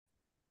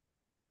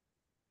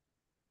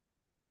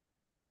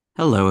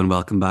Hello and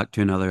welcome back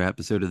to another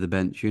episode of the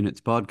Bench Units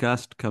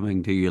podcast,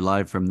 coming to you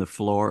live from the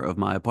floor of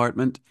my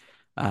apartment.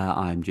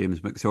 I'm James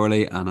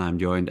McSorley, and I'm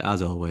joined,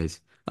 as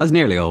always, as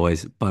nearly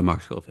always, by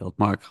Mark Schofield.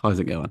 Mark, how's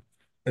it going?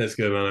 It's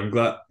good, man.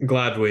 I'm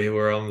glad we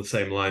were on the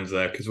same lines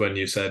there because when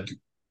you said,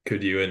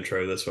 "Could you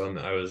intro this one?"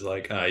 I was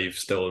like, "Ah, you've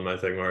stolen my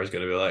thing." Where I was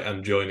going to be like,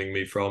 "And joining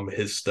me from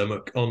his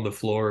stomach on the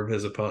floor of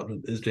his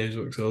apartment is James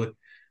McSorley."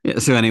 Yeah,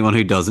 so anyone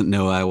who doesn't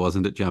know I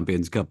wasn't at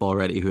Champions Cup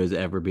already, who has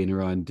ever been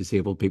around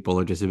disabled people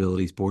or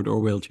disability sport or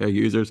wheelchair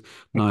users,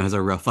 now has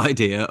a rough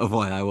idea of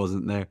why I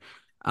wasn't there.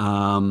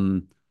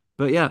 Um,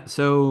 but yeah,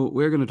 so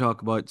we're going to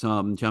talk about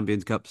some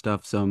Champions Cup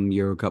stuff, some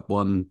Euro Cup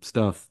 1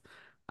 stuff,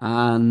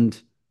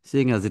 and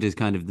seeing as it is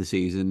kind of the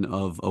season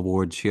of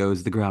awards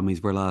shows, the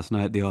Grammys were last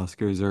night, the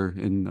Oscars are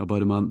in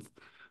about a month.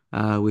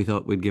 We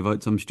thought we'd give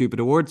out some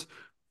stupid awards.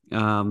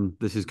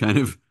 This is kind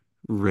of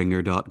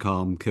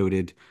ringer.com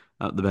coded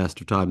at the best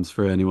of times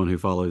for anyone who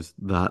follows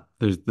that.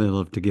 They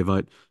love to give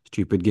out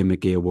stupid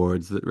gimmicky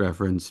awards that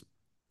reference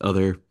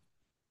other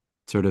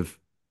sort of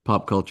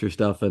pop culture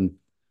stuff. And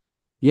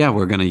yeah,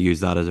 we're going to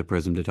use that as a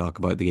prism to talk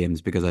about the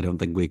games because I don't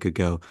think we could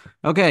go,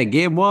 okay,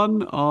 game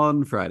one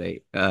on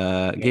Friday,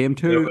 Yeah. game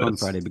There two on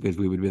was Friday because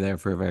we would be there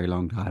for a very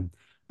long time.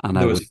 And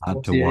I there would was have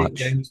had to 48 watch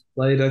games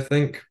played, I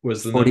think,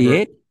 was the number of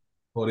 48.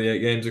 48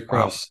 games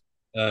Wow.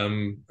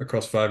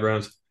 across 5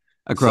 rounds.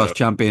 Across So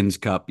Champions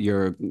Cup,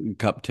 Euro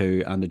Cup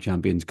 2 and the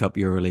Champions Cup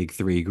EuroLeague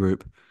 3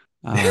 group.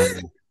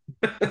 Um,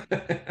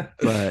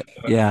 but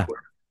yeah,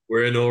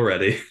 we're in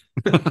already.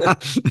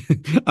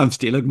 I'm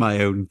stealing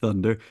my own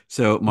thunder.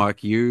 So,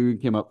 Mark, you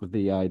came up with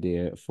the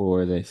idea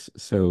for this.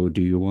 So,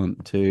 do you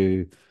want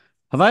to?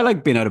 Have I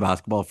like been out of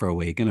basketball for a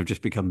week and I've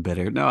just become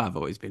bitter? No, I've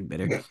always been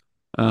bitter.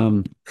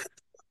 Um,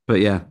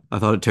 but yeah, I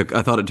thought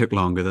it took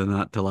longer than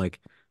that to like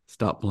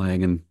stop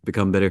playing and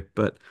become bitter.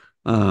 But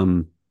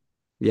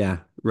yeah,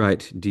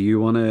 right. Do you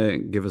want to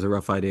give us a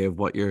rough idea of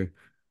what your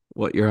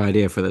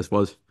idea for this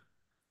was?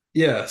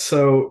 Yeah,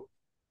 so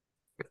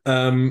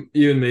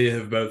you and me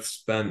have both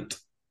spent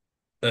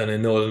an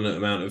inordinate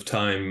amount of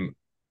time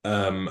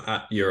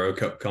at Euro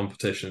Cup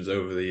competitions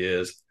over the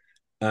years.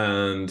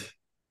 And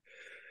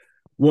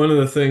one of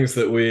the things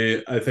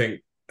that I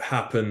think,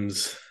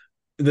 happens,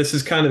 this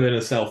is kind of in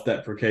a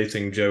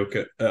self-deprecating joke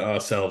at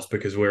ourselves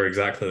because we're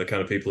exactly the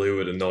kind of people who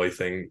would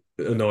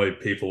annoy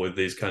people with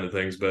these kind of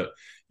things. But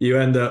you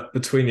end up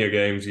between your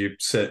games, you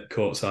sit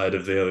courtside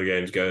of the other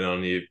games going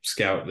on, you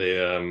scout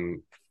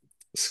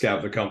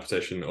the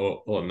competition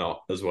or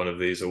not, as one of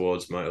these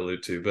awards might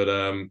allude to. But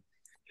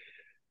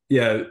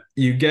yeah,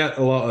 you get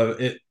a lot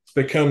of it.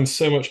 Becomes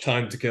so much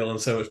time to kill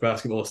and so much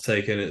basketball to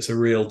take in. It's a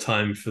real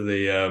time for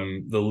the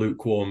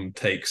lukewarm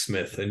take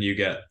Smith, and you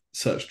get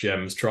such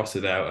gems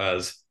trotted out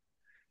as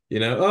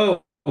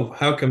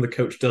how come the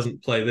coach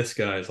doesn't play this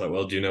guy? It's like,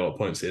 well, do you know what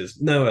points he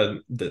is? No,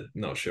 I'm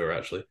not sure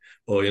actually.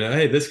 Or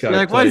hey, this You're guy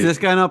like, why does plays. this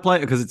guy not play?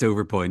 Because it's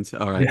over points.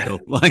 All right, Yeah.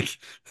 cool. Like,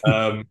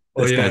 Or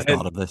this guy's hey,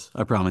 thought of this.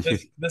 I promise you.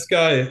 this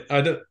guy,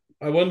 I don't.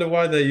 I wonder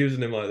why they're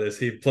using him like this.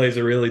 He plays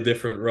a really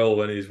different role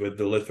when he's with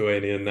the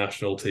Lithuanian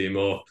national team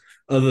or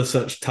other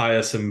such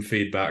tiresome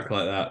feedback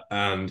like that.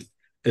 And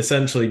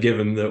essentially,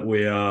 given that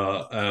we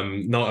are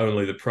not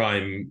only the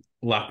prime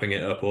lapping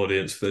it up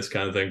audience for this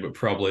kind of thing, but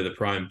probably the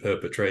prime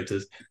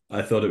perpetrators,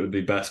 I thought it would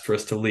be best for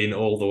us to lean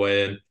all the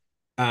way in.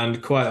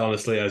 And quite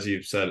honestly, as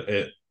you've said,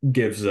 it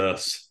gives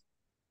us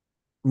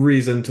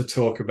reason to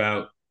talk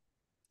about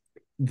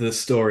the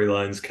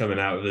storylines coming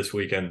out of this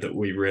weekend that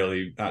we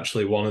really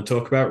actually want to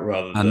talk about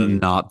rather And than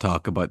not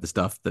talk about the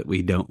stuff that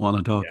we don't want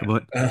to talk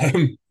about. yeah.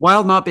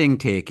 While not being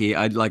takey,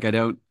 I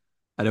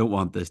don't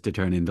want this to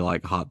turn into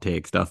like hot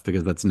take stuff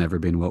because that's never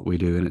been what we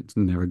do and it's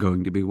never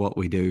going to be what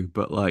we do.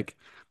 But like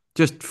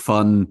just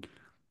fun,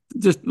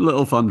 just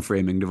little fun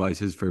framing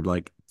devices for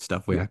like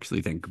stuff we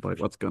actually think about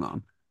what's going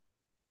on.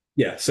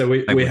 Yeah, so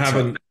we I we would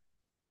say. haven't,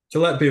 to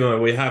let people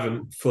know, we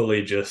haven't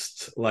fully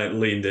just like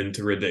leaned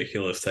into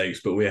ridiculous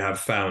takes, but we have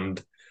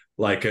found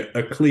like a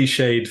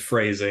cliched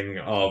phrasing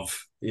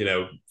of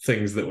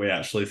things that we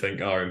actually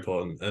think are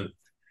important. And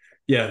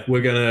yeah,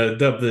 we're gonna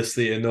dub this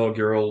the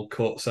inaugural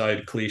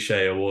Courtside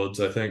Cliche Awards,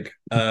 I think.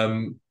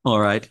 All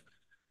right.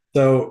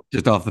 So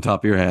Just off the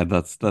top of your head,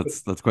 that's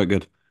quite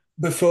good.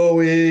 before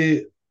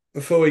we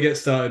get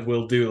started,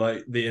 we'll do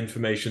like the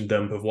information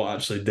dump of what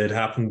actually did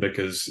happen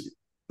because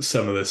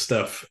some of this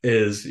stuff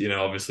is,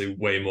 obviously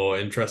way more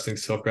interesting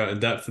to talk about in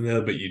depth than the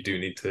other, but you do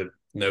need to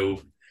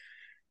know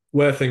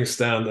where things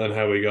stand and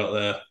how we got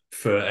there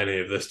for any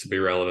of this to be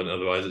relevant.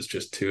 Otherwise, it's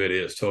just two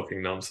idiots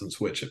talking nonsense,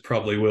 which it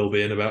probably will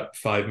be in about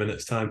 5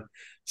 minutes' time.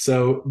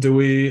 So, do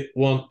we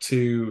want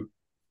to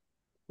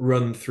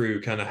run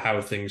through kind of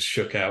how things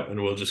shook out,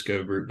 and we'll just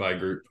go group by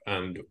group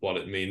and what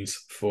it means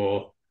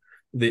for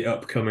the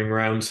upcoming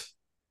rounds?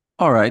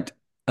 All right.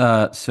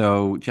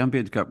 So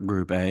Champions Cup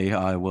Group A,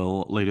 I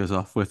will lead us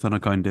off with on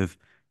account of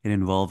it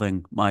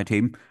involving my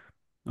team.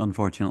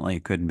 Unfortunately,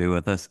 couldn't be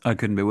with us. I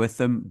couldn't be with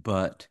them,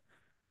 but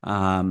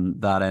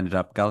that ended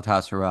up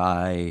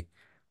Galatasaray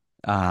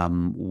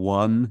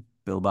 1,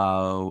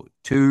 Bilbao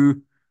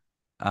 2,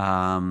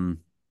 um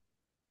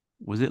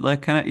Was it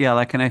like kind of yeah,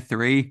 like kind of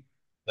three?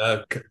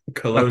 A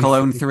Cologne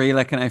Cologne 3. three,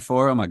 like kind of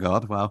four? Oh my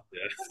God! Wow.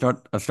 Yeah,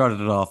 I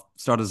started it off.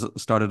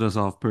 Started us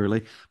off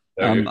poorly.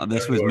 very good.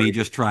 This Don't was me worry.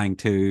 just trying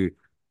to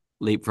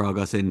leapfrog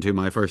us into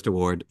my first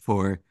award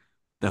for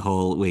the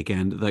whole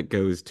weekend. That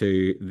goes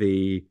to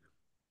the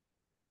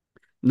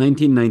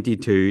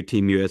 1992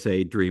 Team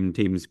USA Dream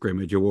Team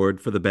Scrimmage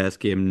Award for the best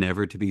game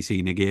never to be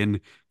seen again,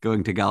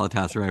 going to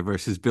Galatasaray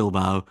versus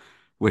Bilbao,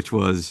 which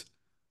was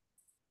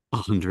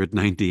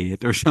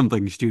 198 or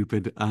something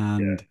stupid,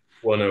 Yeah, and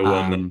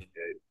 101. um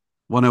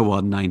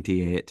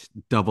 101-98,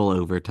 double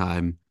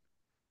overtime.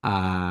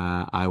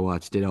 I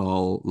watched it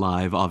all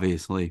live,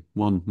 obviously.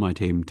 One, my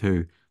team,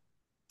 two,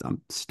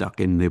 I'm stuck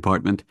in the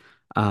apartment.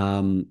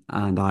 And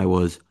I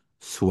was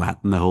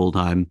sweating the whole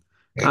time.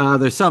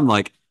 There's some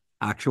like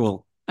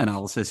actual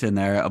analysis in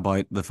there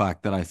about the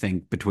fact that I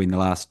think between the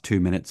last 2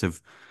 minutes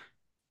of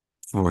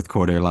fourth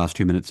quarter, last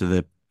 2 minutes of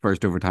the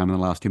first overtime, and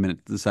the last 2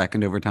 minutes of the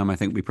second overtime, I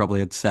think we probably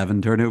had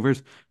seven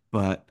turnovers.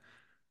 But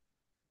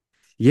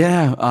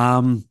yeah,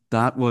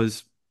 that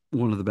was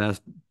one of the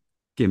best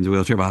games of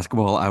wheelchair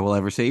basketball I will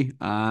ever see.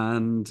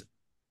 And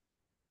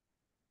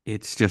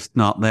it's just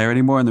not there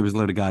anymore. And there was a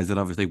load of guys that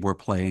obviously were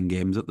playing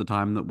games at the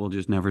time that we'll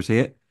just never see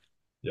it.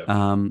 Yeah.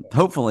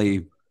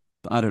 Hopefully,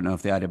 I don't know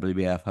if the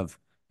IWBF have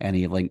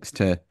any links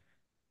to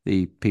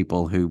the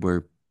people who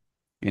were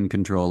in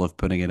control of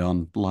putting it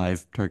on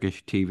live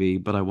Turkish TV,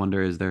 but I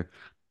wonder is there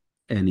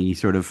any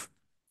sort of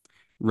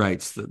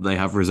rights that they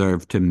have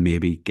reserved to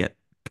maybe get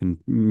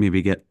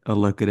a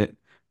look at it.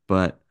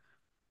 But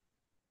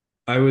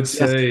I would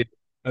yes, say,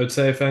 I would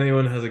say if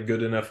anyone has a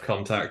good enough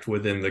contact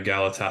within the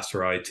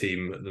Galatasaray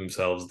team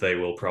themselves, they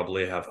will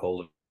probably have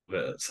hold of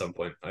it at some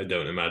point. I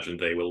don't imagine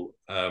they will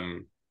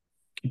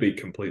be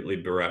completely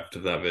bereft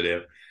of that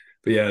video.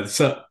 But yeah,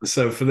 so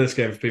for this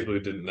game, for people who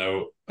didn't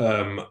know,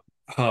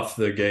 half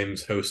the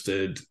games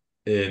hosted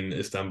in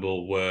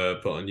Istanbul were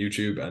put on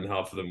YouTube, and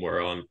half of them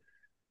were on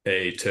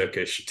a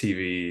Turkish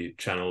TV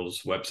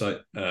channel's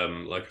website,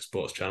 like a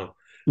sports channel.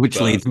 which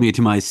But leads me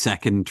to my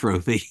second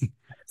trophy.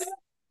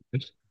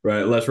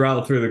 right, let's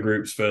rattle through the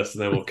groups first,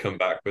 and then we'll come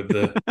back with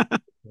the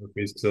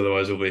trophies, because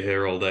otherwise we'll be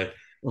here all day.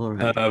 All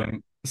right,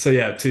 okay. So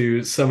yeah,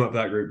 to sum up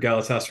that group,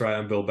 Galatasaray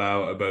and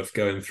Bilbao are both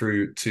going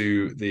through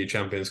to the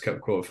Champions Cup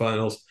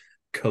quarterfinals.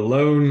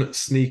 Cologne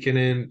sneaking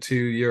in to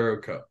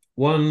Euro Cup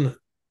one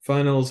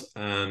finals,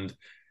 and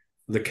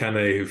the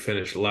Cannes, who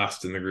finished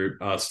last in the group,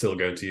 are still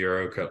going to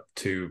Euro Cup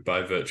two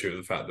by virtue of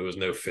the fact there was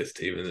no fifth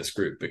team in this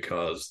group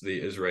because the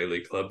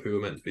Israeli club who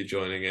were meant to be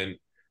joining in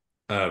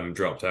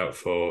dropped out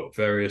for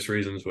various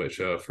reasons, which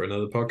are for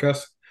another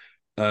podcast.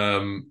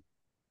 Um,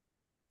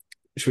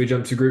 should we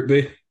jump to Group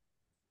B?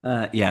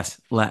 Yes,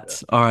 Yeah.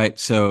 let's. All right,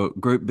 so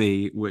Group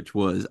B, which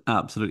was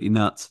absolutely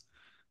nuts.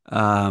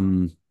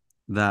 Um,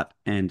 that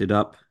ended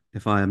up,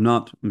 if I am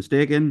not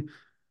mistaken,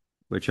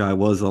 which I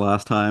was the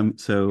last time,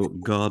 so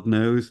God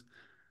knows,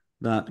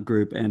 that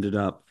group ended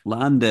up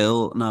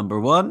Landil number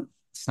one,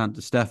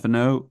 Santa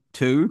Stefano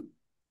two,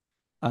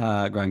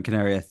 Gran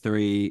Canaria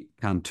three,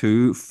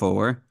 Cantu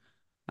four,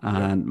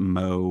 Yeah. and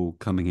Mo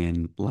coming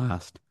in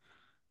last.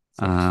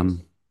 So,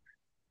 Um,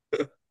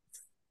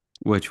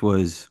 which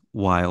was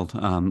wild.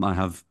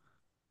 I've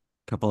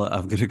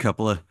got a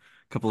couple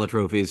of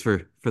trophies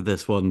for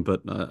this one,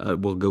 but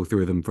we'll go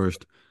through them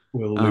first.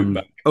 we'll loop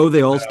back. Oh,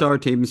 the Uh, all-star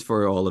teams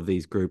for all of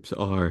these groups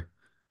are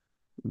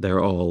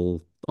they're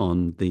all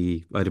on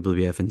the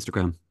IWF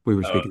Instagram. We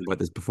were uh, speaking about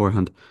this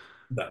beforehand.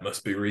 that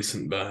must be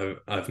recent, but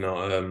I've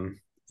not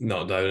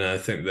dived in. I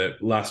think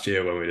that last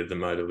year when we did the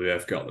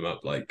IWF got them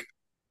up like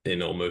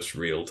in almost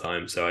real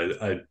time. So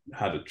I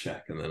had a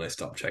check and then I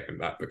stopped checking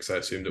back because I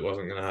assumed it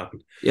wasn't going to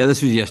happen. Yeah,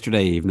 this was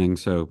yesterday evening,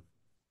 so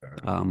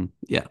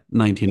yeah,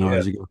 19 Yeah.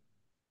 hours ago.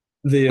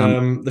 The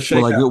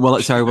Will I shakeout. go?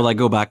 Will I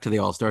go back to the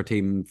all-star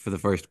team for the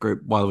first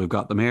group while we've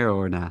got them here,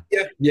 or nah?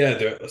 Yeah, yeah,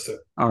 do it. Let's do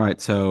it. All right,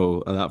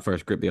 so that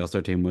first group, the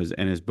all-star team was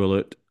Enes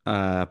Bullet,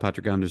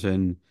 Patrick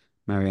Anderson,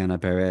 Mariana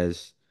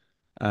Perez,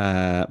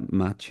 Andrea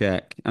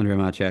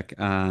Macek,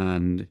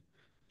 and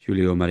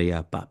Julio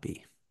Maria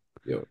Papi.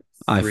 Yo,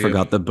 I three of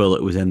forgot the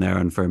Bullet was in there,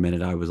 and for a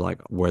minute I was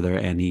like, were there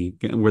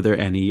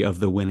any of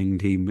the winning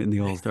team in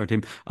the All-Star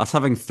team? Us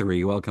having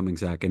three while coming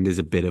second is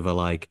a bit of a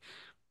like.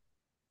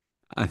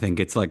 I think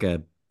it's like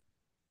a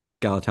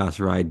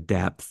Galatasaray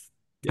depth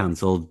yeah.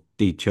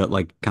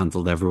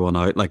 cancelled everyone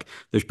out. Like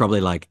there's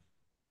probably like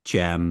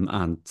Gem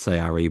and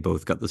Sayari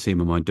both got the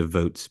same amount of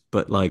votes,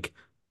 but like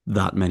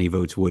that many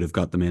votes would have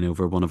got them in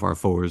over one of our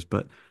fours,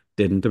 but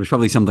didn't. There was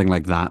probably something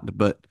like that,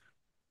 but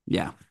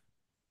yeah.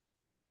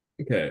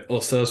 Okay,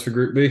 all stars for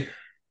Group B.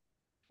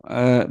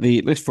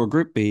 The list for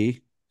Group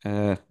B,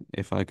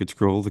 if I could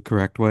scroll the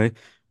correct way,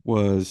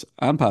 was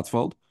Anne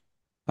Patsvold,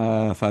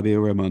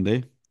 Fabio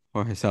Raimondi,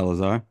 Jorge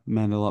Salazar,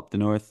 Mendel up the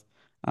north,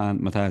 and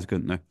Matthias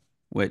Guntner,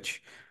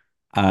 which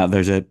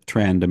there's a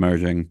trend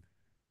emerging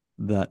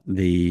that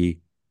the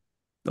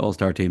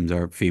all-star teams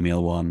are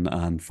female one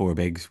and four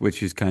bigs,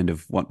 which is kind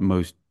of what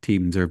most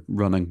teams are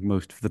running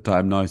most of the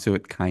time now, so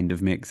it kind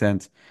of makes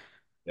sense.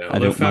 Yeah, I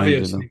although don't mind Fabio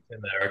it though. sneaked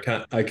in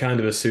there, I kind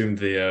of assumed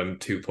the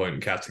 2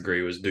 point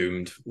category was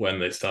doomed when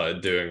they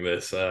started doing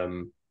this.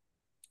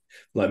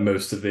 Like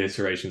most of the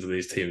iterations of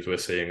these teams we're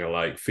seeing are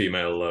like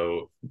female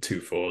low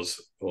 2 4s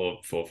or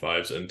 4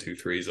 5s and 2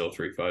 3s or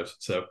 3 5s.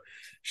 So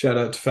shout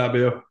out to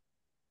Fabio.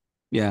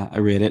 Yeah, I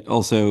rate it.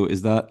 Also,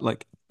 is that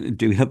like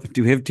do we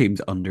have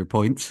teams under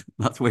points?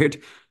 That's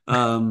weird.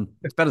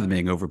 It's better than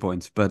being over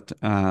points, but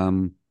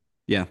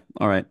yeah,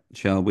 all right.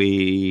 Shall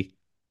we?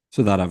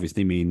 So that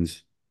obviously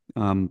means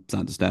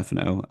Santa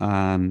Stefano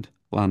and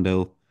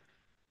Lando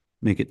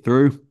make it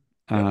through.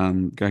 Yeah,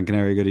 Gran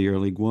Canaria go to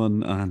EuroLeague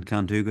One and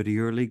Cantu go to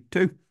EuroLeague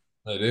Two,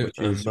 I do. which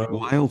And is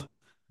wild.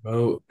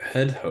 Mo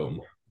head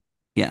home.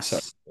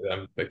 Sorry Yes. for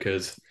them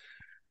because,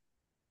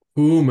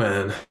 oh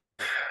man,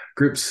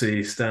 Group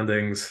C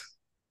standings.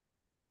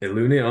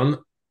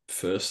 Ilunion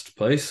first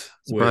place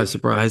Surprise,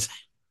 surprise.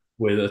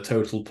 with a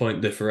total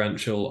point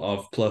differential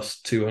of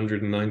plus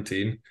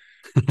 219.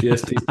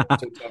 GST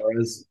Sporting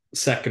Torres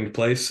second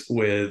place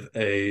with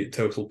a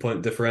total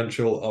point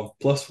differential of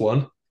plus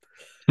one.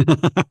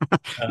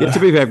 Yeah, to Uh,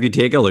 be fair, if you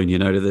take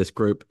Alunion out of this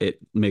group, it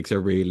makes a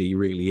really,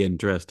 really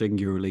interesting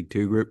EuroLeague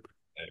Two group.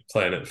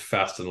 Playing it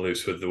fast and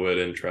loose with the word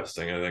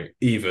interesting, I think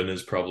even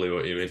is probably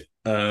what you mean.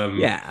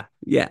 Yeah,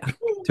 Yeah.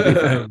 To be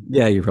fair,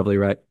 yeah, you're probably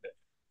right.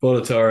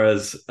 Porto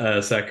Torres,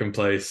 second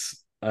place.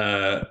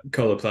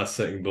 Coloplast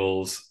Sitting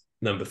Bulls,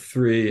 number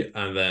three,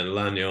 and then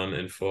Lanyon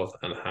in fourth,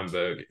 and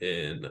Hamburg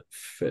in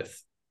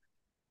fifth.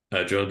 Do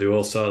you want to do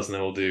All Stars? And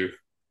then we'll do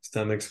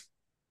standings.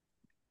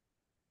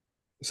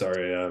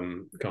 Sorry,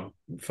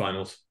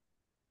 finals.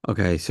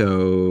 Okay,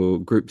 so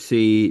Group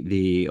C,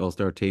 the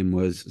All-Star team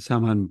was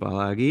Salman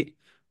Balagi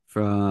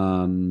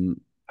from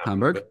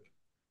Happened a Hamburg, bit.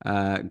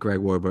 Greg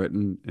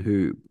Warburton,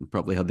 who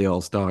probably had the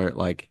All-Star,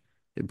 like,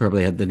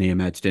 probably had the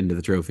name etched into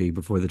the trophy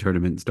before the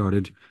tournament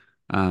started,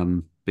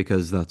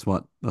 because that's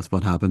what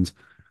happens.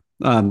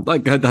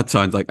 Like that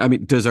sounds like, I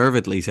mean,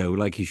 deservedly so.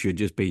 Like he should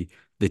just be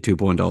the 2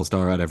 point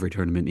all-star at every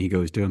tournament he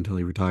goes to until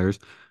he retires.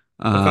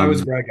 If I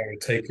was Um, Greg, I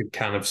would take a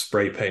can of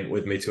spray paint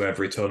with me to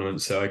every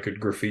tournament so I could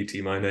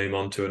graffiti my name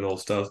onto an All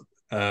Star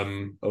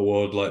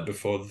award like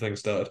before the thing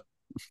started.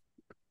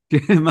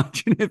 can you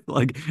imagine if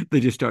like they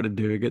just started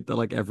doing it to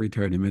like every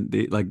tournament,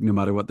 like no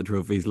matter what the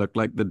trophies looked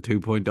like, the 2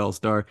 point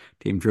all-star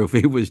team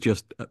trophy was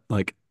just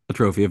like a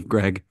trophy of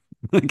Greg,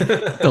 like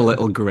the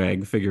little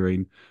Greg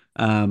figurine.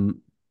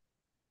 Um,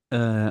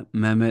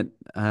 Mehmet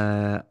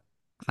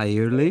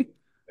Hayerli,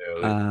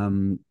 Early.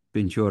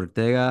 Bincho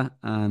Ortega,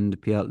 and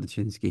Piotr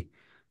Lachinsky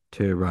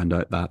to round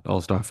out that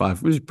All-Star five.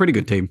 It was a pretty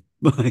good team.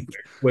 Like,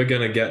 We're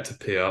gonna get to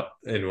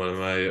PR in one of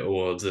my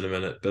awards in a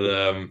minute,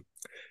 but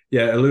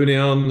yeah,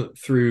 Ilunion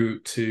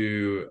through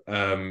to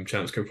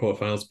Champions Cup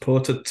quarterfinals.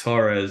 Porta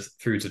Torres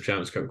through to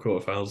Champions Cup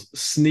quarterfinals,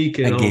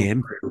 sneaking on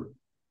again, through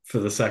for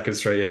the second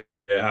straight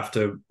year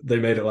after they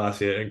made it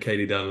last year. And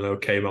Katie Danilo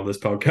came on this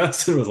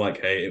podcast and was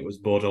like, "Hey, it was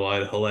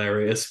borderline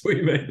hilarious.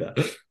 We made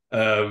that."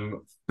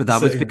 but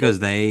that was Sitting because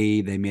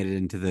they made it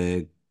into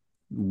the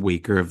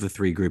weaker of the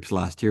three groups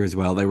last year as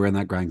well. They were in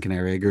that Gran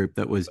Canaria group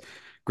that was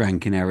Gran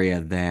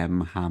Canaria,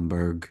 them,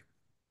 Hamburg,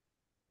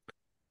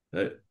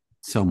 uh,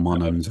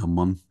 someone and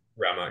someone.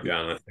 Ramat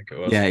Gan, I think it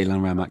Yeah, was.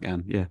 Ilan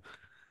Ramakan. Yeah.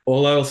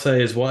 All I'll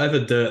say is whatever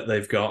dirt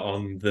they've got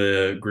on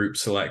the group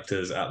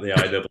selectors at the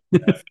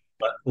IWF,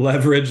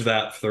 leverage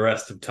that for the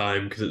rest of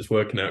time because it's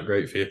working out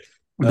great for you.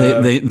 They,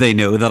 Um, they they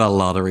know that a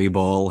lottery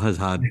ball has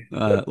had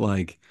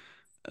like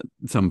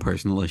some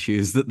personal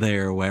issues that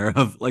they're aware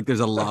of. Like there's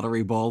a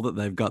lottery ball that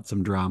they've got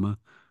some drama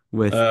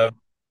with. uh,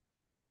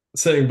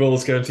 Sitting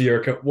Bulls going to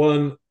Euro Cup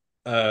 1,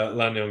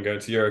 Lanyon going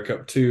to Euro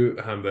Cup 2,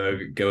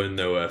 Hamburg going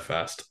nowhere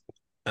fast.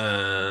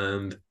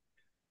 And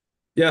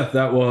yeah,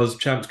 that was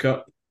Champs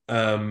Cup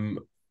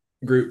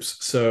groups.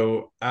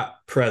 So at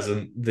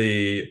present,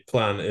 the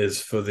plan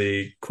is for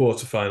the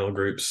quarterfinal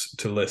groups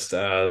to list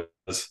as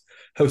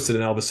hosted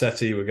in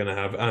Albacete. We're going to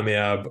have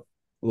Amiab,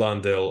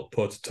 Landil,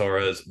 Porto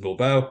Torres,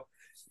 Bilbao.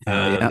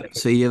 Hell yeah. And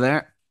See you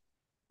there.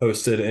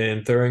 hosted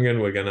in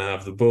Thuringen, we're going to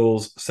have the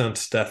Bulls, Santa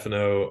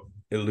Stefano,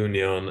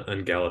 Ilunion,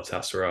 and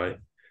Galatasaray.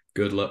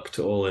 Good luck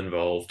to all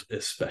involved,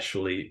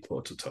 especially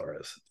Porto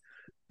Torres.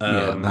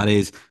 Yeah, Um, that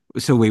is.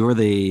 So we were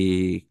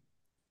the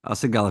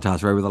us and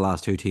Galatasaray were the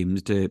last two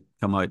teams to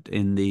come out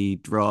in the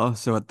draw.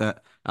 So at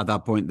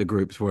that point, the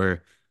groups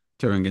were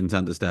Turingen,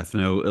 Santa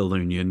Stefano, Il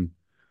Union,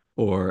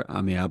 or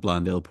Amiab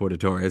Blandil, Porto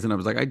Torres, and I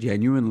was like, I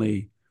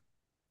genuinely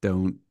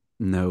don't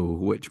know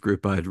which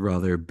group I'd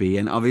rather be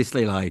in.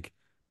 Obviously, like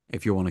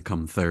if you want to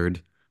come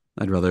third,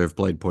 I'd rather have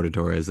played Porto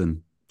Torres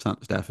than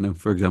Santa Stefano,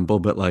 for example.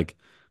 But like,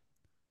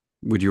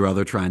 would you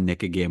rather try and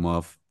nick a game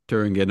off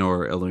Turingen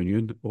or Il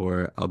Union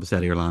or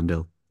Albacete or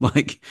Landil?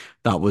 Like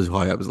that was how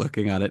I was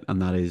looking at it,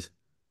 and that is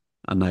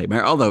a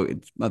nightmare. Although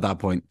it's, at that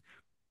point,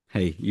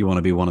 hey, you want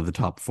to be one of the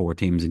top four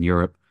teams in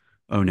Europe.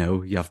 Oh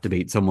no, you have to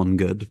beat someone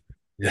good.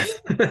 yeah.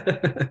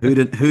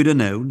 Who'da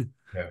known?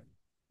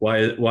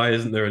 Why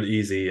isn't there an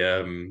easy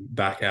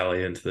back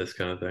alley into this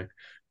kind of thing?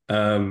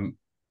 Um,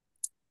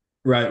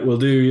 right, we'll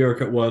do Euro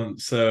Cup 1.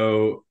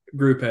 So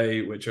Group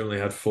A, which only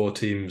had four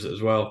teams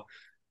as well.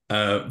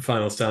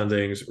 Final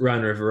standings: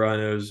 Rhine River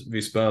Rhinos,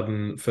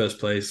 Wiesbaden first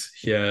place,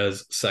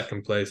 Hier's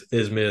second place,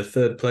 Izmir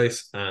third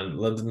place, and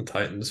London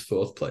Titans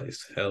fourth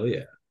place. Hell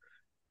yeah!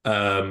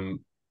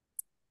 Um,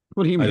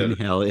 What do you I don't mean?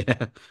 know. Hell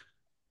yeah.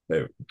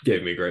 It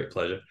gave me great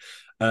pleasure.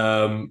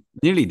 Um,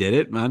 Nearly did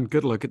it, man.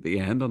 Good luck at the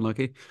end.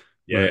 Unlucky.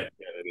 yeah, But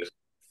yeah, they did.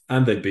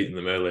 And they'd beaten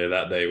them earlier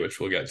that day, which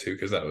we'll get to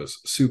because that was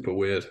super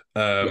weird.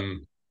 yeah.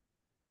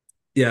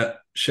 Yeah,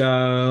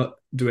 shall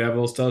do we have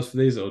all stars for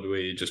these, or do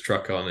we just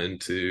truck on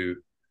into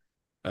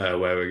where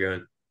we're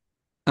going?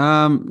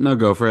 No,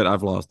 go for it.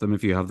 I've lost them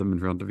if you have them in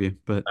front of you.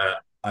 But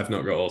I've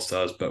not got all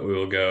stars, but we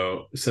will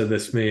go. So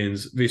this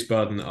means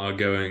Wiesbaden are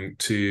going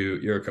to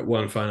Euro Cup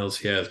 1 finals.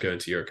 Here is going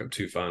to Euro Cup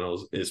 2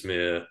 finals.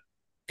 Izmir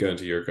going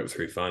to Euro Cup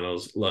 3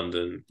 finals.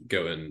 London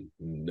going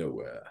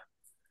nowhere.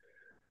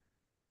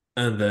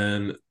 And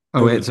then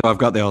oh over wait, the, so I've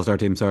got the All-Star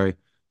team, sorry.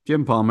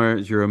 Jim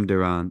Palmer, Jerome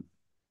Durant,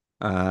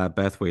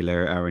 Beth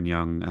Wheeler, Aaron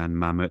Young, and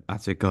Mahmout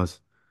Atsikos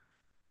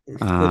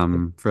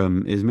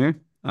from Izmir.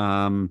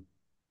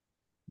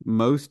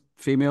 Most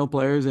female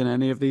players in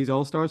any of these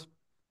All-Stars,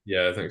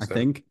 yeah, I think I so.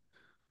 think.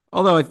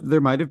 Although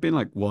there might have been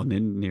like one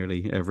in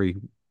nearly every,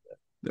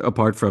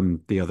 apart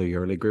from the other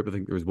EuroLeague group. I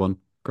think there was one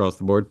across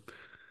the board.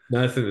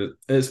 No, I think that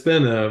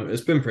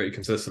it's been pretty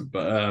consistent,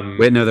 but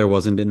Wait, no, there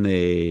wasn't in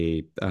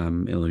the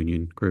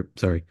Ilunion group.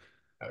 Sorry,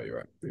 oh, you're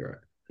right. You're right.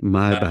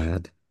 my Uh,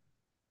 bad.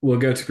 we'll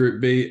go to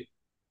Group B.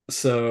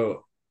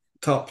 So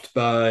topped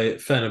by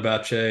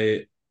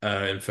Fenerbahce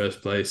in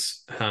first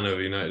place,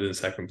 Hanover United in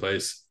second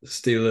place,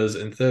 Steelers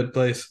in third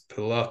place,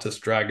 Pilatus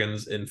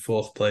Dragons in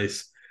fourth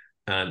place,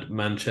 and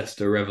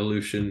Manchester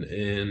Revolution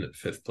in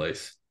fifth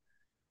place.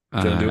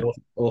 Do you want to Uh, do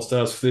all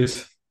stars for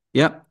these?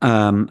 Yep.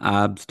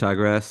 Abs,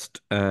 Tagrest,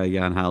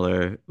 Jan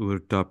Haller, Uğur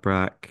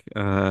Toprak,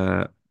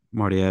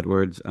 Marty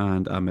Edwards,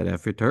 and Ahmed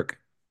Efiturk,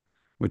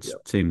 which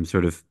Yep. seems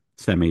sort of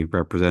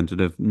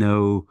semi-representative.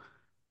 No,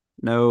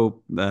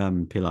 no,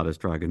 Pilates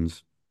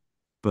Dragons,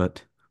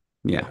 but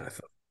Yeah, yeah,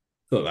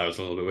 thought that was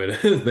a little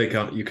bit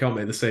weird. You can't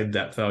make the same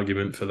depth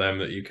argument for them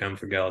that you can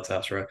for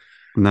Galatasaray.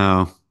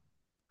 no.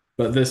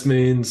 But this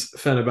means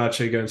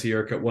Fenerbahce going to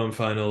Euro Cup 1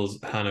 finals,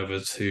 Hanover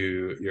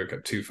to Euro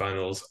Cup 2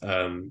 finals,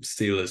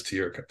 Steelers to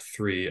Euro Cup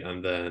 3,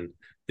 and then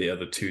the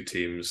other two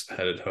teams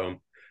headed home.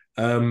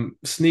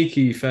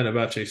 Sneaky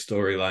Fenerbahce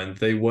storyline.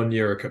 They won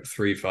Euro Cup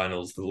 3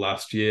 finals the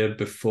last year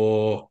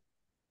before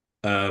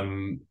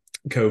um,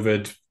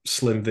 COVID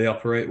slimmed the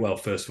operate. Well,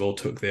 first of all,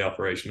 took the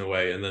operation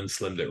away and then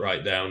slimmed it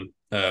right down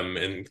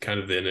in kind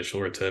of the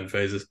initial return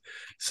phases.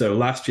 So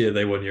last year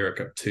they won Euro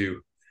Cup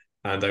 2,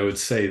 and I would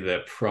say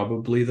they're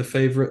probably the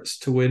favourites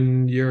to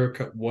win Euro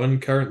Cup 1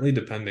 currently,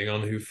 depending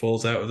on who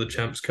falls out of the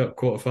Champs Cup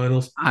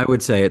quarterfinals. I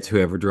would say it's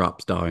whoever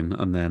drops down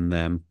and then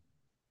them,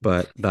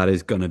 but that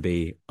is going to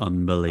be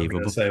I'm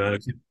going to unbelievable. say, man,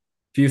 if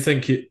you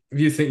think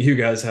you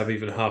guys have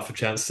even half a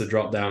chance to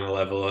drop down a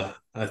level,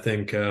 I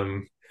think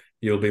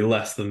you'll be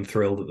less than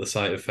thrilled at the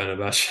sight of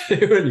Fenerbahce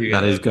when you get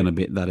That is there.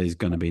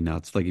 going to be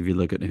nuts. Like if you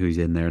look at who's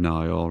in there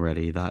now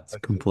already, that's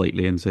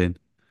completely insane.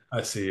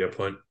 I see your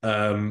point.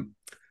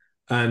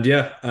 And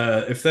yeah,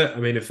 if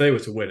they were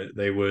to win it,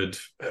 they would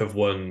have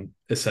won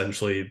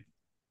essentially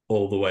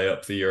all the way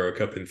up the Euro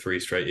Cup in 3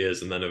 straight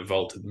years, and then have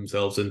vaulted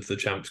themselves into the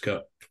Champs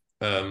Cup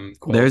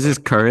Theirs is qualifying.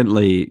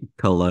 currently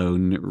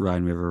Cologne,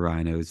 Rhine River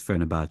Rhinos,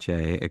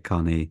 Fenerbahce,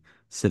 Ikani,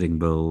 Sitting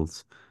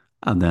Bulls,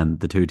 and then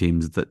the two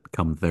teams that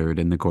come third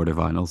in the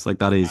quarterfinals. Like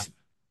that is,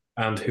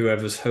 And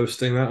whoever's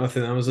hosting that, I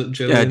think that was at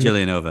yeah, Gillian.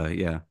 Gilianova,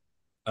 yeah.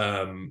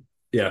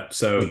 Yeah,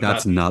 so Like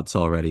that's nuts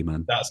already,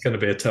 man. that's going to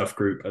be a tough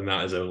group, and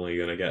that is only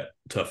going to get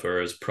tougher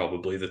as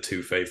probably the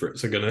two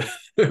favorites are going to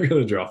are going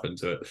to drop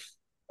into it.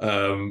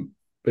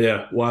 But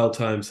yeah, wild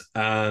times,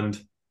 and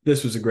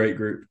this was a great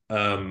group.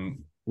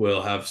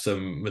 We'll have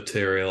some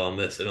material on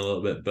this in a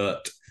little bit,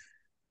 but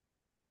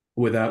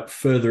without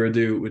further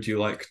ado, would you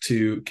like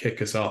to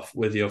kick us off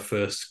with your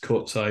first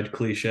courtside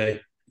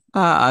cliche?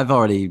 I've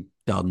already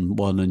done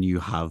one, and you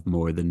have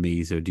more than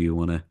me. So do you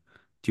wanna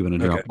Okay.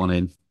 drop one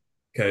in?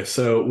 Okay,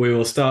 so we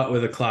will start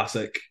with a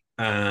classic,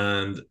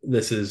 and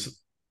this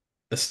is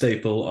a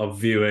staple of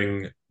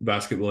viewing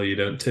basketball you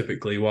don't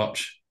typically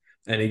watch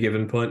any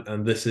given point,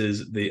 and this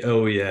is the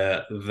 "Oh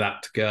yeah,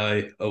 that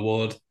guy"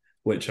 award,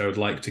 which I would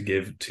like to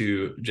give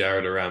to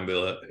Jared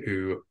Arambula,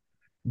 who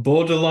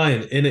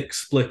borderline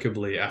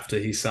inexplicably after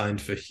he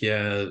signed for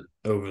here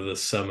over the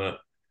summer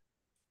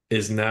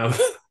is now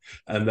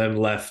and then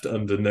left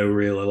under no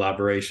real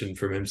elaboration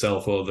from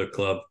himself or the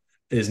club,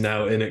 is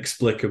now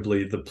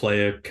inexplicably the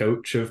player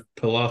coach of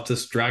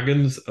Pilatus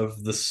Dragons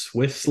of the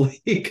Swiss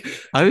League.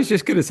 I was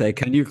just gonna say,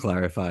 can you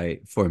clarify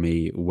for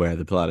me where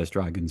the Pilates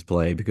Dragons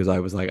play? Because I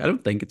was like, I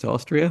don't think it's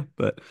Austria,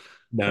 but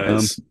No,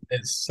 um,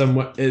 it's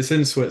somewhere it's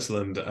in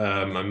Switzerland.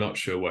 I'm not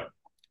sure where.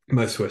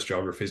 My Swiss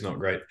geography is not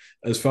great.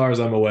 As far as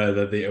I'm aware,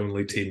 they're the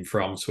only team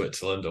from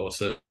Switzerland, or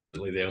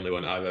certainly the only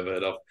one I've ever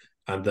heard of,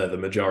 and they're the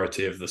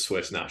majority of the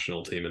Swiss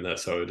national team in there.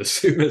 So I would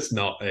assume it's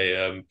not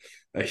a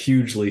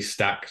hugely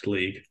stacked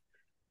league.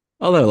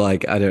 although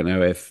like I don't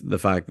know if the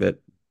fact that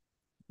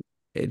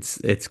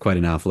it's quite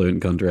an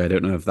affluent country. I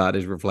don't know if that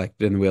is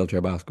reflected in the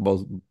wheelchair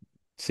basketball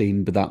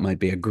scene, but that might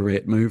be a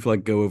great move.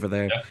 Like go over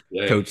there, Yeah,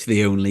 yeah, yeah. coach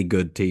the only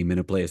good team in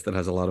a place that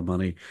has a lot of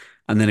money,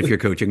 and then if you're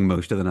coaching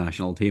most of the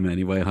national team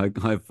anyway,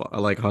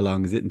 how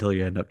long is it until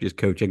you end up just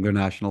coaching their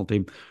national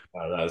team?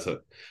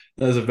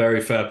 That's a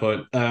very fair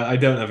point. I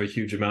don't have a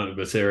huge amount of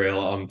material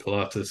on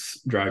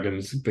Pilatus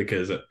Dragons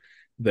because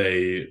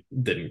they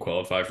didn't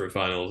qualify for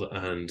finals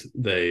and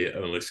they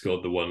only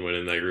scored the one win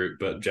in their group.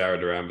 But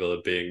Jared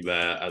Arambilla being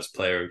there as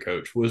player and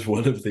coach was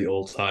one of the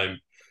all-time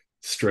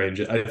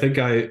strange. I think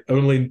I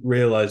only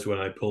realized when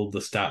I pulled the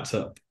stats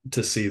up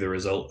to see the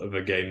result of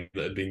a game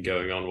that had been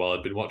going on while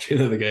I'd been watching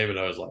the game, and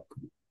I was like,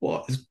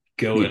 "What is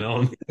going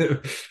on?"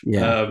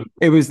 Yeah. um,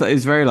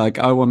 It's very like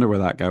I wonder where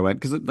that guy went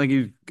because like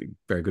he's a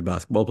very good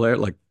basketball player.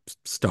 Like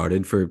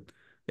started for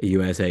a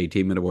USA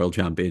team in a World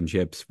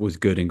Championships, was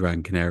good in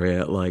Gran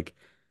Canaria. Like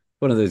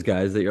one of those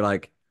guys that you're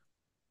like,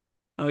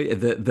 oh yeah,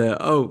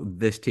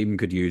 this team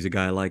could use a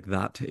guy like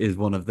that is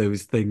one of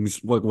those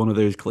things, like one of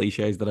those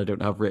cliches that I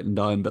don't have written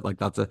down, but like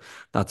that's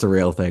a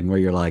real thing where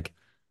you're like,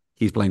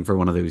 he's playing for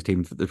one of those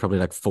teams. There's probably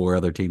like four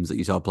other teams that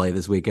you saw play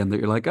this weekend that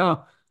you're like,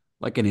 oh,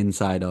 like an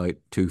inside out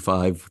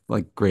 2-5,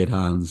 like great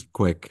hands,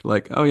 quick,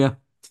 like oh yeah,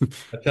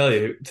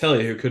 I tell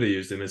you who could have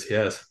used him as he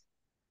has,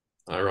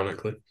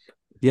 ironically.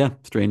 yeah,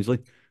 strangely.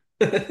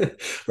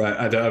 Right,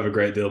 I don't have a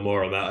great deal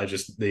more on that. I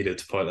just needed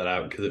to point that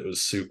out because it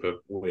was super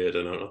weird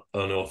and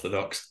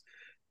unorthodox.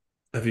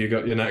 Have you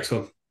got your next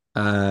one?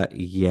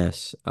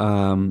 Yes.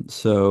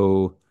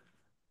 So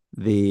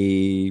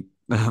the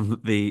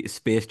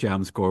Space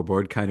Jam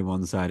scoreboard kind of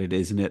one-sided,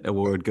 isn't it?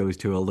 Award goes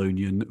to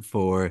Alunion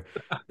for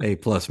a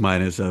plus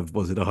minus of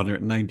was it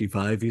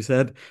 195, you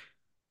said?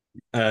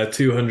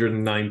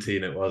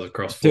 219 it was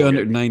across 4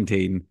 games.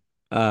 219.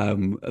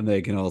 And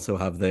they can also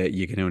have the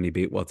you can only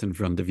beat what's in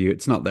front of you.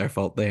 It's not their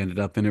fault they ended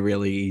up in a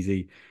really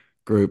easy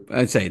group.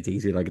 I'd say it's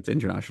easy, like it's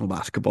international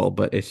basketball,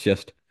 but it's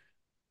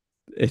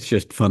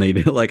just funny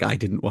to, like I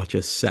didn't watch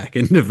a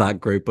second of that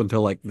group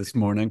until like this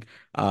morning.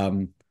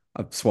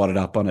 I've swatted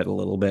up on it a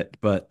little bit,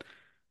 but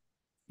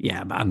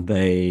yeah, man,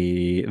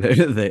 they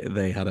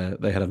had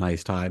a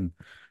nice time.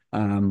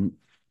 Um,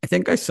 I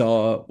think I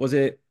saw was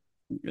it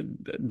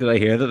did I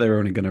hear that they were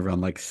only going to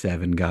run like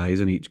seven guys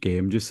in each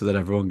game just so that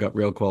everyone got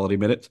real quality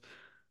minutes?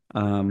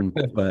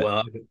 But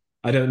Well,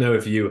 I don't know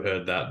if you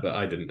heard that, but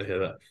I didn't hear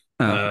that.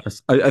 Uh,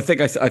 I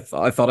think I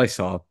thought I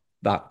saw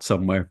that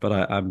somewhere, but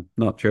I'm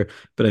not sure.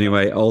 But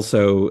anyway,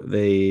 also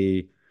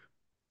they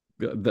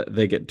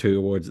get two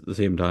awards at the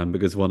same time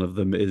because one of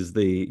them is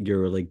the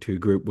EuroLeague 2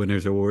 Group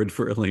Winners Award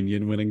for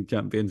Alinian winning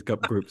Champions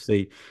Cup Group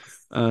C.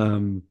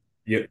 Um,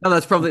 you, no,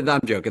 that's probably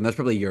I'm joking. That's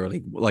probably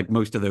EuroLeague. Like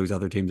most of those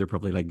other teams are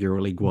probably like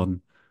EuroLeague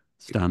 1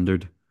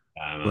 standard.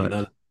 man,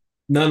 But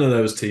none of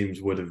those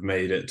teams would have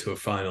made it to a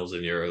finals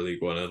in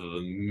EuroLeague One other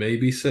than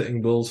maybe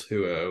Sitting Bulls,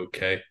 who are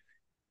okay.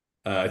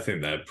 I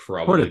think they're Porta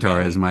probably better.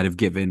 Torres might have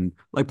given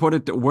like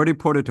where did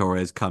Porta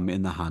Torres come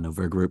in the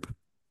Hanover group?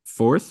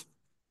 Fourth?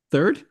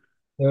 Third?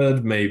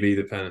 Third, maybe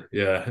depending.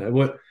 Yeah,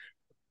 what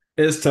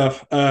it's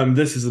tough.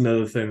 This is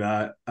another thing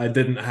that I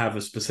didn't have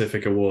a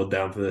specific award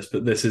down for this,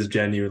 but this is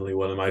genuinely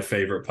one of my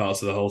favorite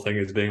parts of the whole thing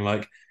is being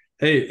like,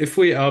 hey, if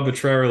we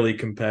arbitrarily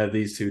compare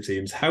these two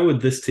teams, how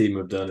would this team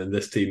have done in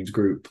this team's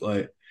group?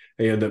 Like,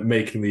 they end up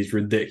making these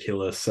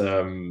ridiculous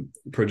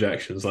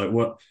projections. Like,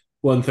 what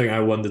one thing I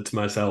wondered to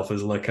myself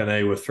is like, an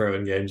A were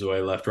throwing games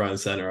away left, right, and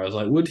center. I was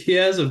like, would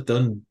Hies have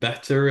done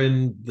better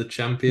in the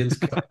Champions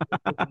Cup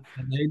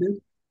than they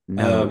did?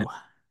 Um, No.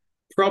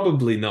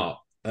 probably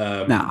not.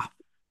 Nah.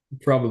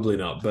 Probably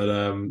not,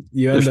 but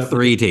you There's end up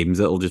three teams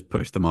that'll just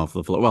push them off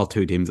the floor. Well,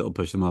 two teams that'll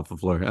push them off the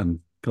floor and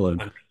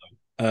Cologne.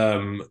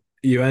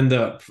 you end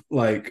up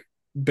like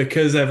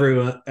because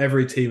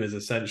every team is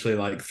essentially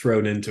like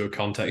thrown into a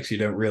context you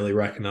don't really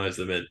recognize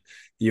them in.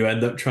 You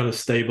end up trying to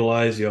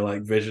stabilize your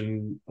like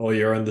vision or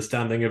your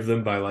understanding of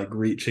them by like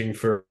reaching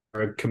for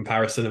a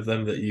comparison of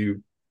them that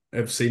you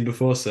have seen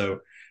before. So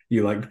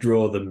you like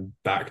draw them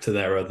back to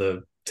their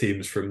other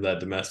teams from their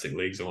domestic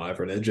leagues and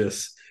whatever, and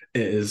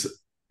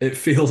it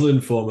feels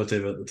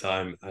informative at the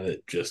time, and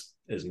it just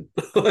isn't.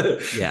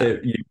 Yeah.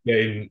 You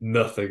gain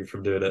nothing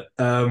from doing it.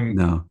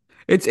 No.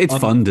 It's On,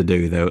 fun to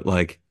do though.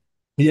 Like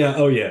yeah,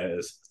 oh yeah, it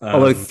is.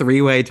 although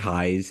three-way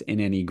ties in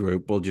any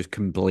group will just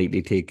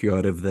completely take you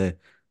out of the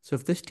so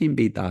if this team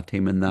beat that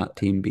team and that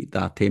team beat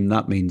that team,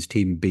 that means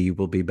team B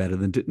will be better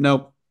than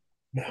nope.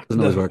 Doesn't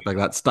always Doesn't work like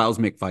that. Styles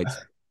make fights.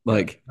 yeah.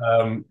 Like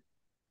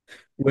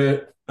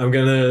We're I'm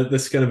gonna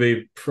this is gonna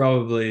be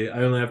probably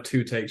I only have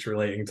two takes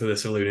relating to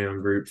this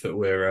Illunium group that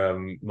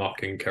we're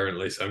mocking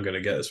currently, so I'm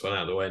gonna get this one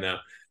out of the way now.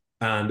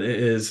 And it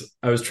is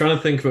I was trying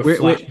to think of a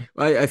flash.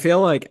 I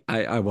feel like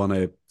I want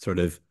to sort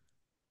of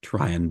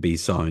try and be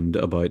sound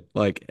about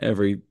like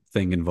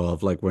everything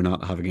involved. Like we're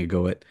not having a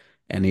go at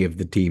any of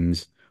the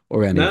teams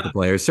or any of No, the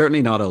players.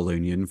 Certainly not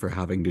Union for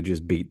having to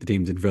just beat the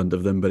teams in front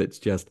of them, but it's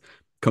just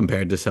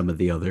compared to some of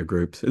the other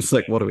groups. It's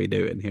like, what are we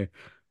doing here?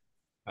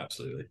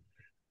 absolutely.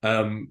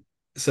 Um,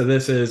 so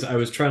this is I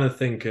was trying to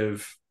think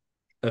of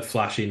a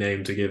flashy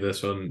name to give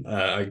this one.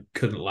 I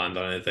couldn't land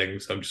on anything,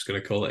 so I'm just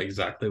going to call it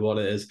exactly what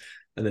it is.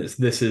 And it's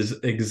this is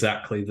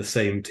exactly the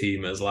same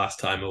team as last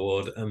time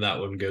award, and that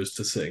one goes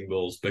to Sitting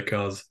Bulls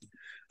because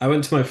I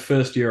went to my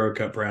first Euro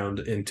Cup round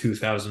in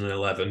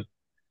 2011,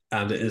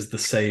 and it is the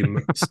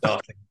same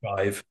starting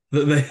five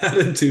that they had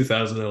in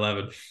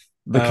 2011.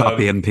 The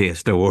copy and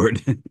paste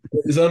award.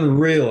 It's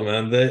unreal,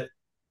 man. They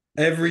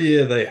every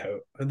year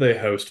they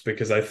host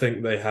because I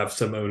think they have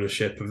some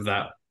ownership of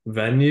that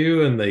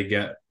venue and they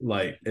get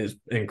like it's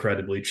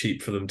incredibly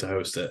cheap for them to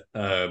host it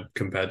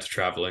compared to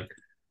traveling.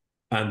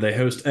 And they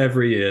host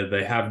every year.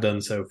 They have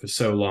done so for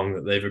so long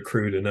that they've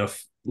accrued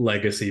enough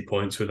legacy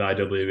points with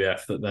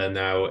IWF that they're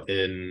now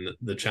in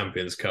the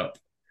Champions Cup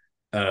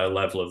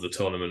level of the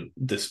tournament,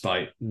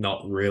 despite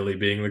not really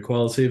being the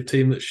quality of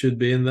team that should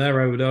be in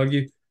there, I would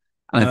argue.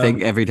 And I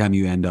think Um, every time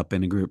you end up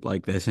in a group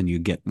like this and you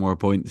get more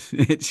points,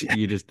 it's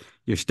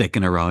you're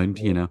sticking around,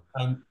 you know.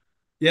 Um,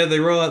 yeah, they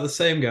roll out the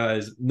same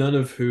guys, none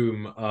of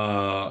whom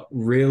are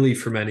really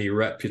from any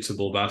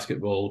reputable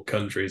basketball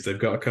countries. They've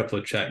got a couple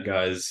of Czech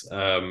guys,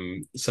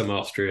 some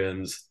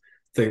Austrians.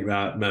 Think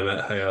that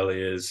Mehmet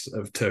Hayali is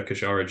of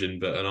Turkish origin,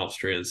 but an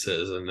Austrian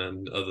citizen,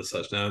 and other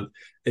such. Now,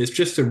 it's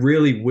just a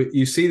really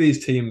you see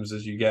these teams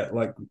as you get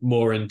like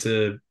more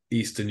into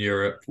Eastern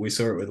Europe. We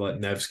saw it with like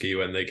Nevsky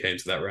when they came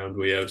to that round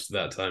we hosted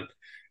that time,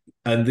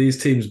 and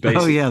these teams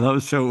Oh basically yeah, that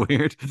was so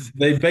weird.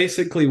 they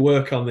basically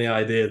work on the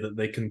idea that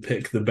they can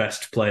pick the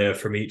best player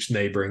from each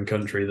neighboring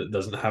country that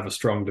doesn't have a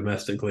strong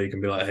domestic league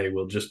and be like, hey,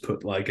 we'll just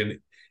put like an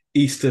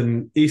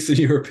Eastern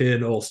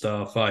European All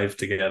Star five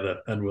together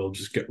and we'll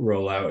just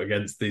roll out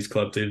against these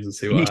club teams and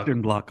see what happens.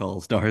 Eastern Bloc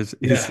All Stars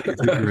Yeah,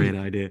 is a great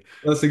idea.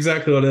 that's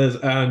exactly what it is.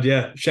 And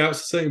yeah,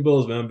 shouts to City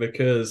Bulls, man,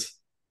 because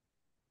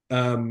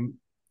um,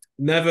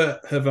 never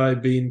have I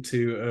been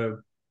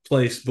to a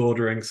place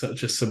bordering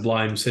such a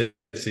sublime city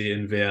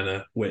in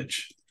Vienna,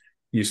 which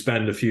you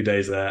spend a few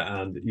days there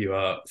and you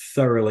are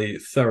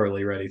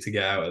thoroughly ready to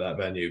get out of that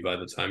venue by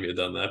the time you're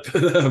done there.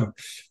 But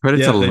But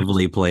it's a yeah,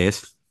 lovely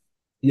place.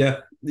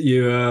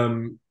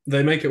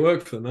 they make it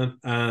work for them, man.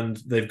 And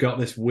they've got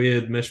this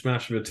weird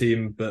mishmash of a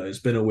team, but it's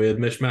been a weird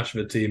mishmash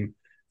of a team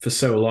for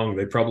so long.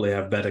 They probably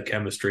have better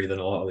chemistry than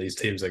a lot of these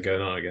teams they're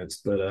going on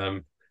against.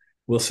 But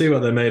we'll see what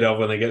they're made of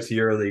when they get to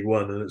EuroLeague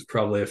One, and it's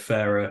probably a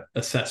fairer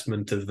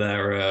assessment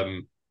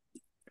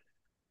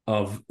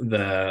of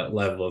their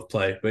level of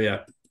play. But yeah,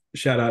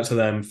 shout out to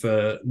them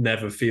for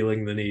never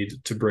feeling the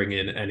need to bring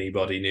in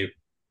anybody new.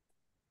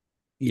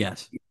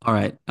 Yes. All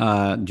right.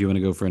 Do you want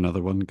to go for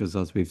another one? Because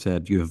as we've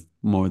said, you have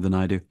more than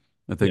I do,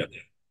 I Yeah. think.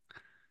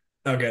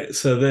 Okay,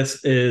 so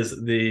this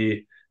is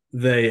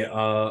they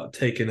are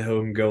taking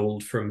home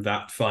gold from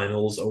that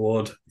finals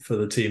award for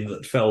the team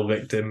that fell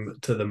victim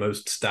to the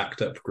most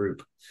stacked up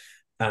group.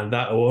 And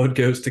that award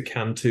goes to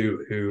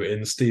Cantu, who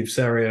in Steve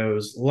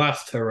Serio's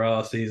last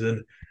hurrah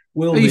season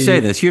will Oh, you say be.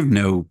 this, you have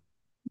no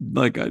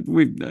like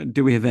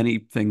do we have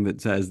anything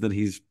that says that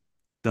he's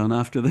done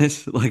after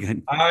this? Like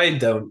I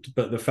don't,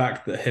 but the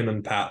fact that him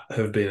and Pat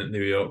have been at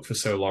New York for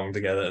so long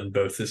together and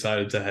both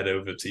decided to head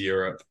over to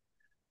Europe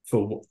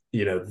for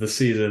the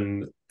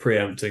season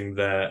preempting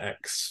their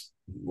ex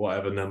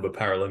whatever number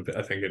Paralympic.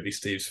 I think it'd be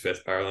Steve's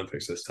fifth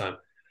Paralympics this time.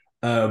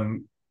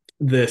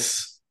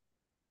 This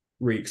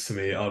reeks to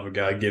me of a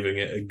guy giving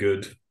it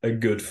a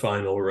good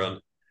final run.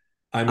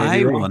 I may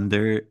be I wrong.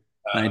 wonder,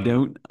 I Um,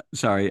 don't,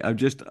 sorry, I'm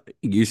just,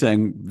 you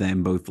saying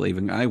them both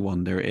leaving. I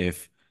wonder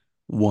if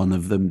one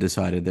of them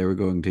decided they were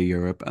going to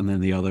Europe and then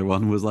the other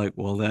one was like,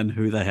 well, then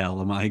who the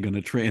hell am I going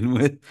to train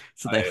with?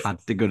 So they I had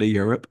to go to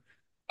Europe.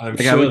 I'm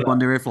Like, I sure would that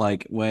wonder if,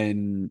 like,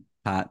 when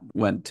Pat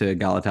went to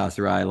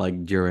Galatasaray,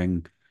 like,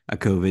 during a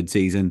COVID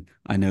season,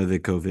 I know the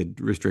COVID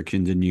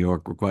restrictions in New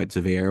York were quite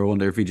severe. I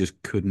wonder if he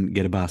just couldn't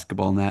get a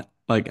basketball net.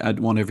 Like, I'd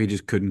wonder if he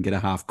just couldn't get a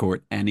half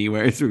court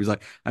anywhere. So he was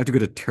like, I have to go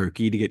to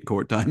Turkey to get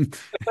court time.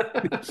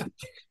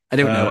 I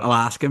don't know. uh, I'll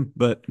ask him,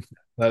 but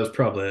that was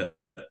probably it.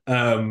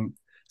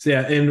 So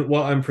yeah, in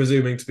what I'm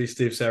presuming to be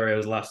Steve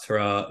Serio's last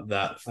hurrah,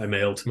 that I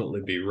may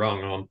ultimately be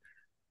wrong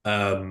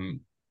on.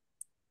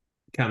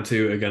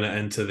 Cantu are going to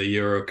enter the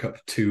Euro Cup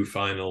 2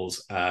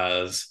 finals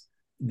as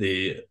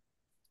the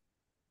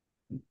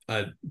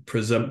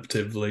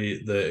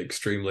presumptively the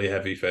extremely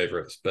heavy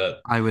favorites.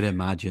 But I would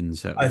imagine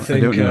I so. I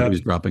don't think, know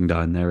who's dropping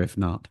down there if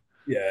not.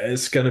 yeah,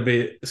 it's gonna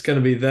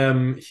be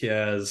them. He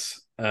has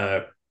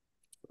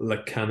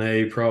Le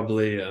Canet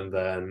probably, and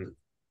then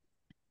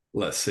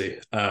let's see,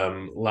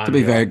 To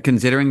be fair, Lanyon.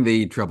 considering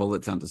the trouble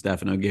that Santa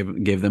Stefano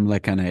gave them,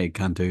 like an A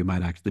Cantu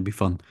might actually be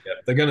fun. Yeah,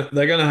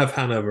 they're gonna have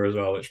Hanover as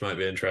well, which might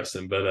be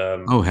interesting. But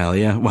Oh hell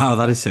yeah! Wow,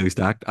 that is so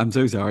stacked. I'm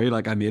so sorry.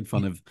 Like I made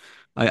fun of,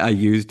 I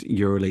used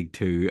EuroLeague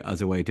 2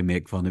 as a way to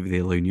make fun of the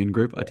Ilunion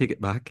group. I take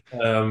it back.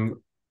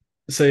 um,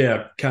 so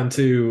yeah,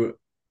 Cantu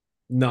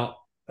not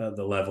at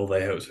the level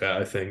they hoped for.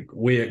 I think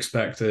we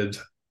expected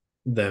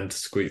them to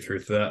squeak through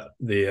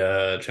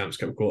the Champs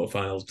Cup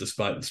quarterfinals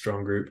despite the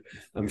strong group.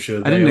 I'm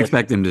sure I they didn't all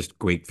expect them to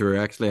squeak through.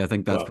 Actually, I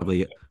think that's well,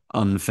 probably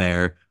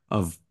unfair.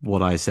 of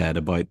what I said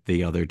about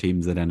the other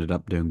teams that ended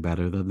up doing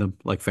better than them.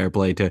 Like fair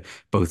play to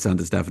both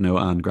Santa Stefano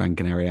and Gran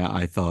Canaria.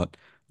 I thought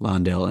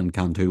Landale and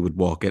Cantu would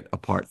walk it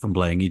apart from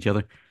playing each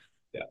other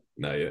Yeah,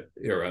 no,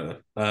 you're right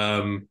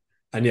there.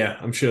 And yeah,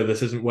 I'm sure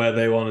this isn't where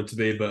they wanted to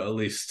be, but at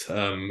least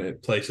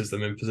it places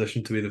them in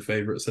position to be the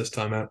favourites this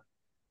time out.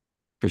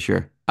 for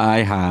sure. I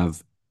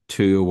have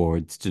two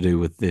awards to do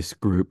with this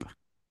group.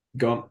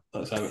 Go on,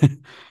 let's have it.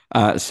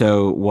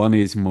 So one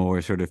is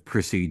more sort of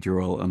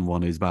procedural and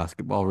one is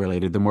basketball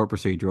related. The more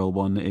procedural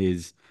one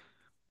is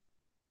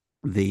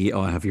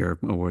I have your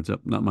awards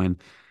up, not mine.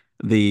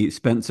 The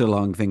spent so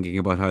long thinking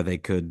about how they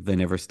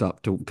never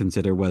stopped to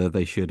consider whether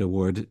they should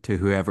award to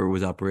whoever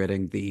was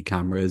operating the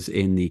cameras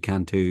in the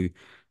Cantu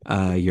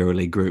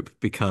EuroLeague group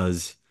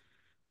because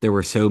there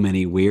were so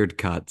many weird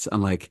cuts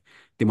and like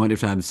the amount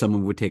of times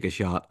someone would take a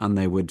shot and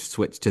they would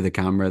switch to the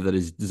camera that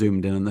is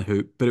zoomed in on the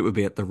hoop, but it would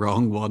be at the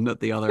wrong one at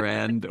the other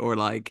end, or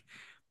like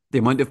the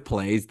amount of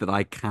plays that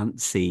I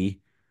can't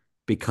see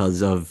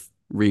because of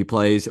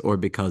replays or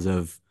because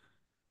of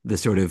the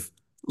sort of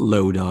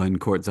low down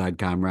courtside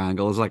camera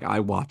angles. Like I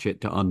watch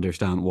it to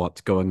understand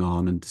what's going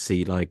on and to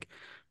see like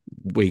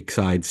weak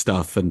side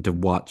stuff and to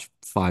watch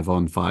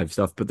 5-on-5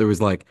 stuff. But there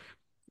was like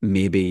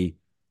maybe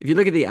if you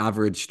look at the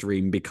average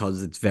stream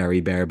because it's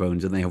very bare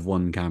bones and they have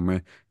one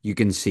camera, you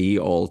can see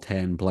all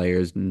 10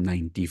 players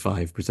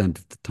 95%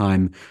 of the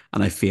time.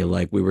 And I feel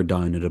like we were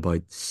down at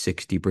about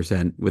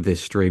 60% with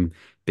this stream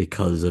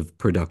because of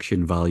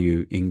production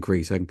value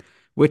increasing,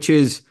 which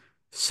is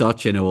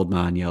such an old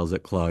man yells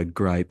at cloud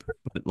gripe.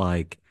 But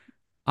like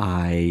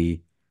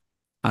I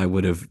I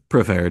would have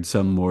preferred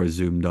some more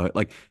zoomed out.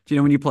 Like, do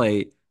you know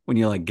when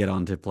you like get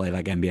on to play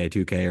like NBA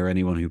 2K or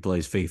anyone who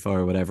plays FIFA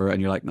or whatever,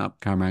 and you're like, no,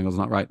 camera angle's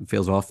not right, and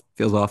feels off.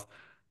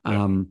 Yeah,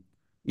 Um,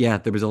 yeah,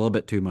 there was a little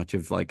bit too much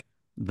of like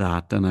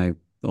that, and I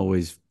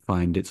always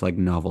find it's like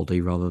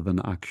novelty rather than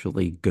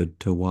actually good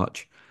to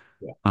watch.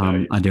 yeah,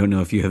 no. I don't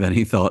know if you have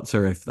any thoughts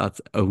or if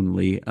that's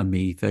only a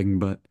me thing,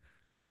 but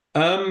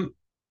Um,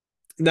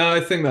 no,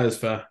 I think that is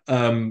fair.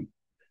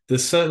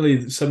 There's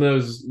certainly some of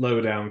those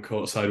lower down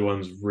courtside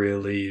ones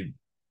really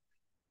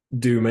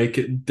do make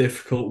it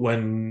difficult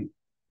when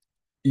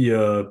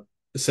you're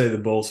say the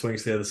ball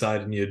swings to the other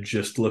side and you're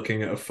just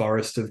looking at a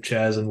forest of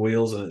chairs and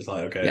wheels and it's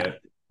like yeah, okay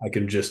I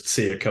can just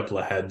see a couple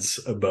of heads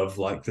above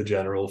like the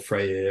general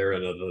fray here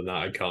and other than that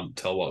I can't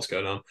tell what's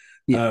going on.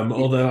 yeah,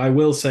 yeah. Although I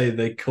will say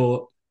they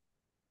caught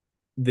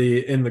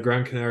the in the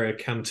Gran Canaria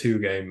Cantu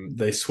game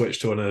they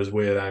switched to one of those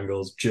weird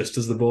angles just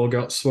as the ball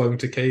got swung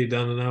to Katie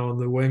Dananau on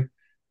the wing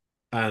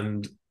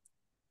and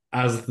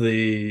as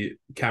the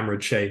camera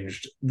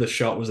changed the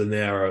shot was in the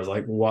air I was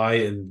like why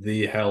in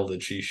the hell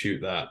did she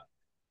shoot that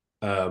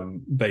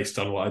based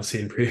on what I'd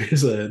seen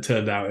previously. It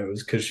turned out it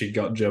was because she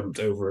got jumped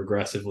over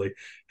aggressively,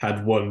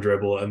 had one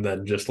dribble, and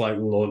then just like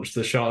launched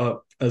the shot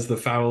up as the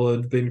foul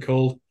had been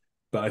called.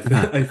 But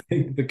I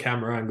think the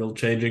camera angle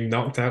changing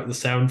knocked out the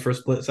sound for a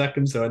split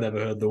second, so I never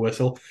heard the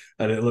whistle.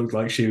 And it looked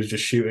like she was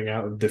just shooting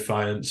out of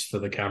defiance for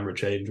the camera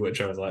change, which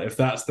I was like, if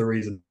that's the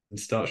reason,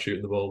 start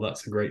shooting the ball.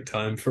 That's a great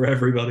time for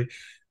everybody.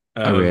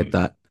 I rate Um,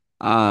 that.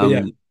 but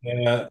yeah,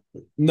 Um,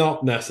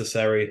 not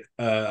necessary.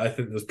 I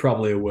think there's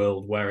probably a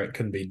world where it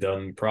can be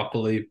done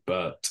properly,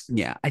 but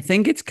Yeah, I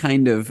think it's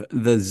kind of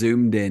the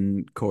zoomed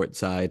in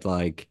courtside,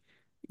 like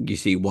you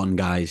see one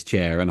guy's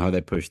chair and how they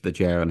push the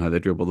chair and how they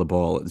dribble the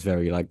ball. It's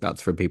very like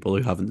that's for people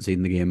who haven't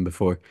seen the game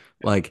before.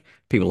 Like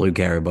people who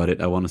care about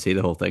it, I want to see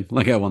the whole thing.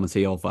 Like I want to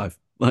see all five.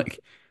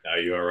 Like no,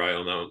 you are right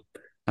on that one.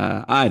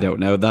 I don't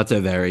know. That's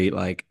a very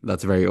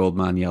old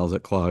man yells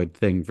at cloud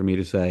thing for me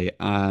to say.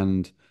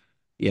 And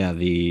yeah,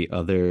 the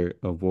other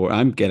award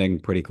I'm getting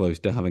pretty close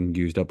to having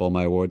used up all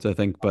my awards, I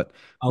think. But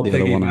I'll the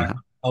other one I piggyback. have.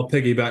 I'll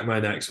piggyback my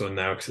next one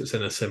now because it's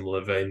in a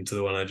similar vein to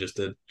the one I just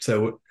did.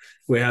 So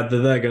we had the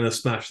 "They're Gonna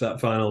Smash That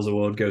Finals"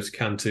 award go to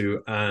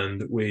Cantu,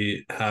 and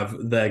we have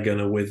 "They're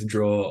Gonna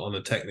Withdraw on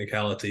a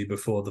Technicality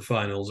Before the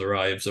Finals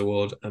Arrives"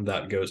 award, and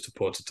that goes to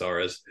Porto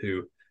Torres,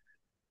 who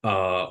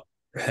are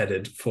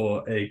headed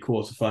for a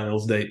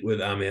quarterfinals date with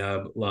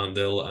Amiab,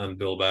 Landil, and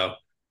Bilbao.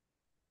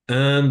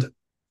 And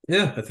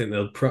yeah, I think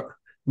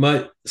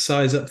might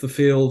size up the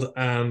field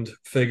and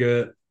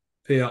figure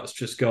Piot's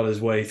just got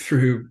his way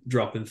through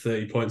dropping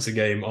 30 points a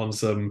game on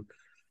some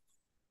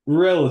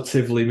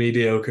relatively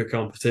mediocre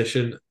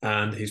competition,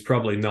 and he's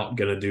probably not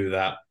going to do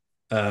that.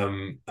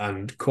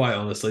 And quite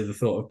honestly, the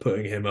thought of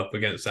putting him up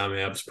against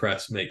Amiab's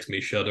press makes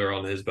me shudder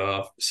on his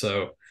behalf.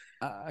 So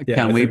yeah,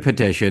 Can I we think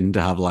petition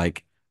to have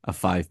like a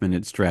 5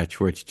 minute stretch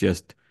where it's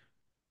just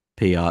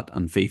Piot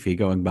and Fifi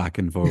going back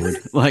and forward?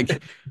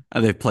 Like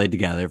they've played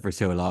together for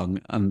so long,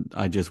 and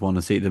I just want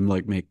to see them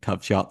like make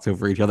tough shots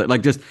over each other.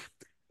 Like just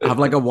have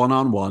like a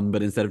one-on-one,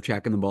 but instead of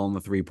checking the ball on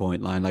the 3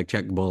 point line, like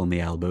check the ball on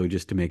the elbow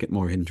just to make it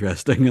more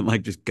interesting and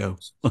like just go.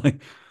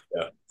 Like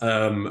yeah.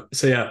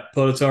 So yeah,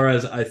 Paulo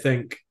Torres, I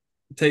think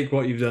take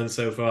what you've done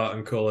so far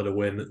and call it a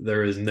win.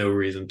 There is no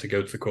reason to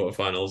go to the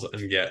quarterfinals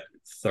and get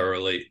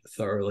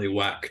thoroughly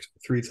whacked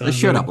three they times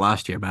showed over. up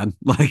last year, man.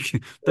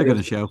 Like they're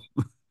gonna show.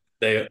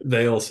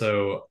 They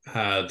also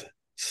had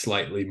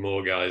slightly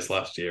more guys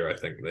last year. I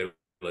think they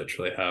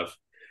literally have.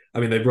 I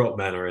mean, they brought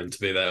Manor in to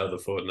be their other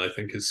forward, and I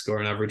think his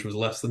scoring average was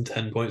less than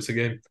 10 points a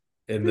game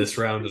in this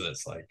round. And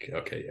it's like,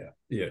 okay,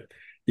 yeah.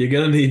 You're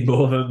gonna need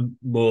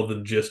more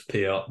than just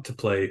PR to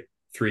play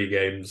 3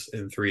 games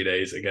in 3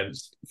 days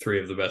against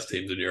three of the best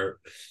teams in Europe.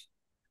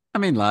 I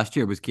mean, last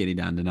year was Katie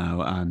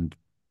Dandenau and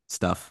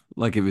stuff.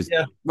 Like it was,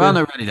 Yeah, well,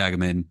 yeah, no, Randy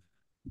Dagaman,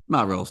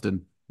 Matt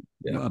Ralston,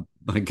 yeah.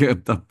 like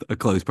a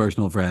close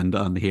personal friend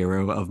and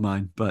hero of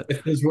mine. But If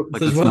like, there's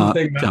that's one not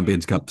thing Matt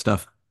Champions Cup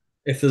stuff.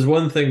 if there's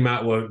one thing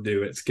Matt won't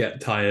do, it's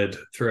get tired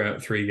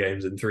throughout 3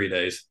 games in 3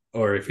 days.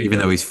 Or if he Even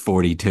though does, he's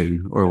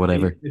 42 or if he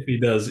whatever. if he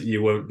does,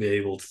 you won't be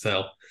able to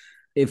tell.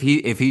 If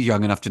he's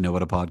young enough to know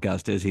what a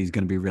podcast is, he's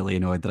going to be really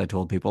annoyed that I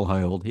told people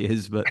how old he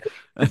is. But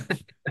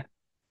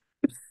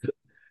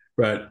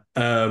Right.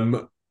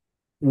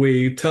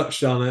 We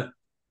touched on it,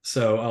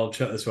 so I'll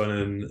chuck this one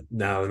in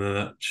now, and then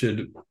that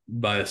should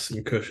buy us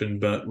some cushion.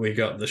 But we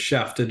got the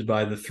shafted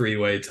by the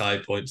three-way tie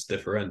points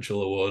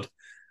differential award,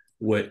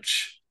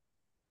 which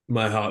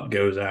my heart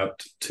goes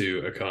out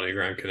to Akani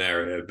Gran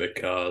Canaria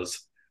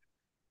because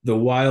the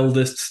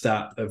wildest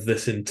stat of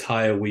this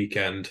entire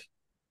weekend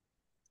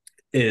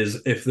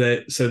is if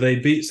they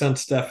beat San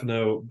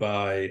Stefano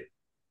by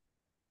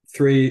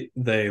 3,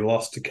 they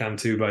lost to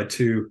Cantu by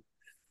 2,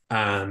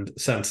 and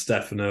San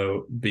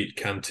Stefano beat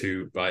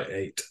Cantu by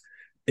 8.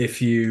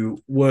 If you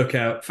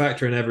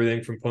factor in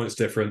everything from points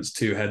difference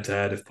to head to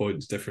head, if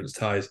points difference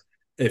ties,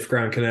 if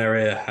Gran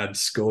Canaria had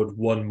scored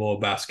one more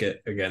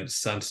basket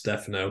against San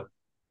Stefano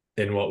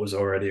in what was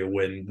already a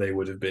win, they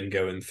would have been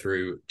going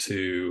through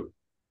to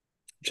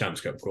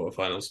Champs Cup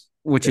quarterfinals.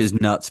 which If is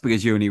nuts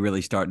because you only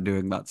really start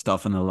doing that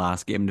stuff in the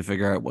last game to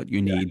figure out what you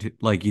Yeah, need.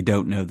 Like you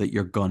don't know that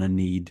you're gonna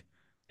need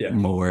yeah,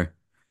 more.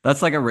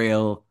 That's like a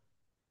real,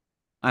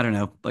 I don't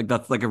know, like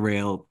that's like a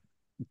real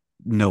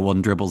no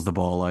one dribbles the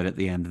ball out at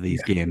the end of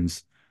these yeah.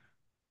 games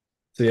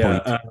So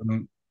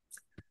point.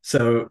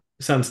 so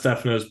San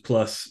Stefano's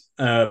plus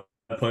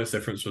points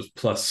difference was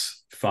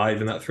 +5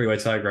 in that three-way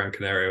tie. Gran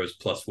Canaria was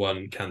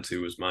 +1.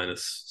 Cantu was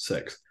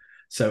 -6.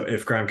 So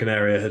if Gran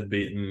Canaria had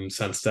beaten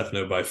San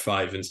Stefano by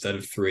 5 instead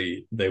of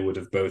 3, they would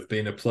have both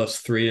been a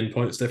 +3 in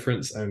points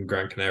difference, and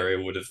Gran Canaria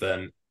would have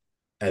then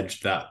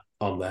edged that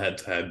on the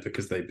head-to-head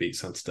because they beat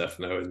San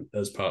Stefano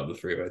as part of the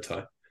three-way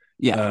tie.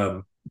 Yeah,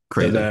 So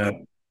crazy. they're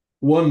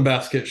one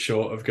basket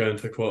short of going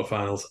to the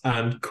quarterfinals.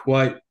 And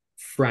quite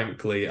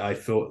frankly, I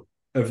thought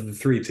of the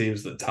 3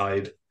 teams that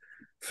tied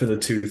for the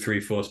 2, 3,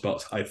 4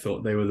 spots, I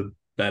thought they were the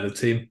better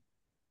team.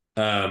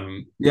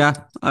 Um, Yeah,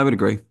 I would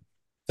agree.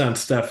 San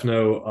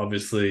Stefano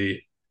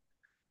obviously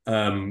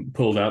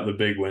pulled out the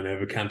big win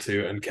over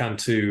Cantu, and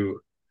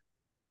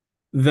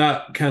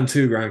that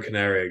Cantu Gran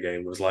Canaria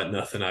game was like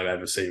nothing I've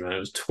ever seen, man. It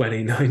was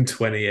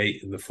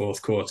 29-28 in the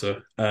fourth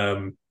quarter.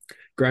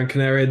 Gran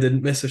Canaria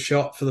didn't miss a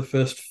shot for the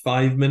first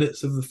 5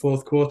 minutes of the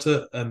fourth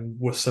quarter and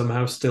were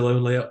somehow still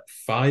only up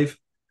 5.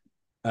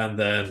 And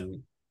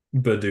then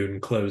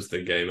Badoon closed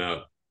the game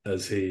out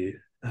as he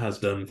has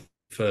done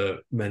for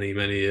many,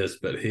 many years.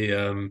 But he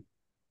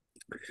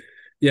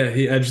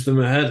edged them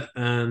ahead,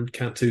 and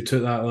Cantu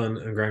took that one.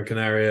 And Gran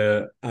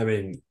Canaria, I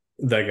mean,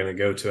 they're going to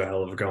go to a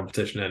hell of a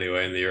competition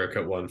anyway in the Euro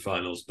Cup 1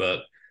 finals.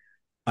 But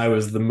I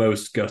was the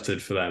most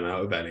gutted for them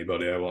out of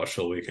anybody I watched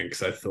all weekend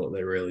because I thought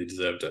they really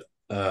deserved it.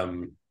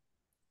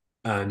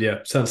 And yeah,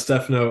 San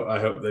Stefano, I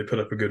hope they put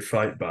up a good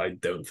fight, but I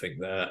don't think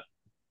they're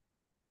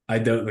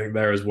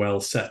as well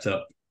set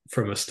up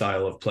from a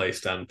style of play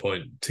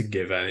standpoint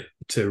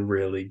to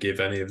really give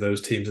any of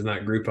those teams in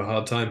that group a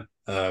hard time.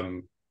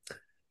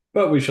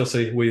 But we shall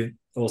see. We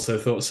also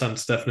thought San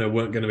Stefano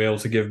weren't going to be able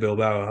to give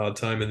Bilbao a hard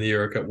time in the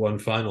Euro Cup 1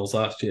 finals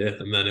last year,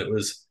 and then it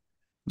was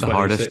The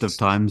hardest of 26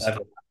 times.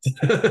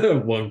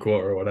 1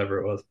 quarter or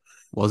whatever it was.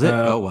 Was it?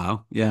 Um, Oh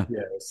wow. Yeah.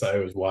 yeah, so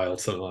it was wild,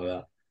 something like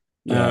that.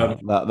 Yeah,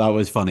 Um, that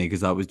was funny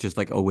because that was just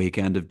like a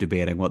weekend of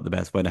debating what the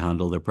best way to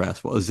handle their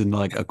press was, and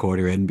like a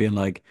quarter in being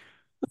like,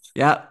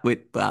 "Yeah, we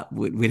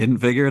didn't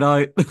figure it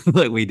out.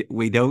 Like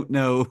we don't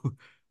know.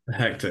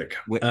 Hectic.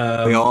 We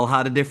all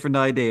had a different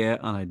idea,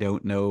 and I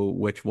don't know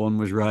which one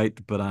was right,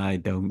 but I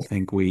don't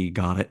think we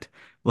got it."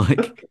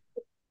 Like,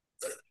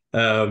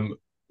 Um,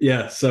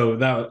 yeah, so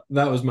that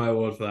was my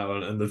award for that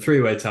one. And the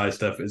three-way tie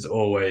stuff is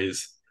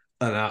always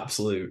an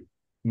absolute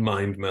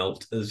mind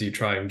melt as you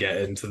try and get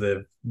into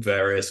the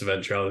various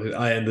eventualities.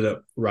 I ended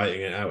up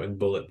writing it out in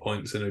bullet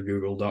points in a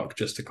Google Doc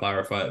just to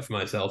clarify it for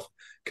myself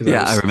because I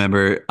yeah, I was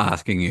remember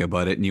asking you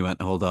about it, and you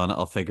went, "Hold on,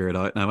 I'll figure it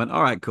out." And I went,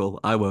 "All right, cool.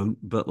 I won't."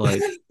 But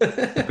like.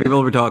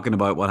 People were talking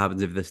about what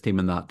happens if this team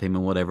and that team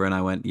and whatever, and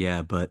I went,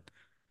 yeah, but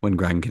when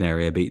Gran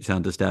Canaria beat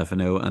Santa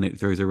Stefano and it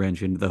throws a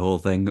wrench into the whole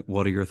thing,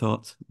 what are your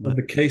thoughts? But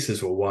the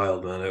cases were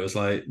wild, man. It was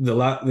like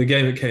the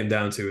game it came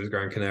down to was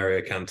Gran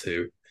Canaria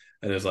Cantu,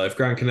 and it was like if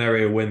Gran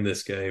Canaria win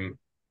this game,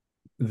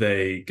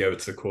 they go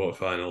to the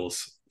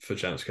quarterfinals for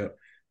Champions Cup.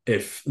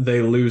 If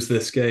they lose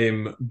this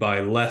game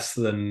by less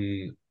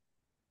than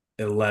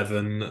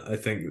 11, I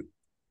think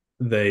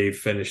they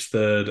finish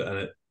third,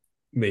 and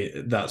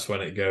that's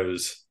when it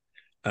goes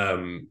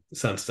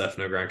San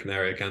Stefano, Gran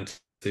Canaria, Cantu.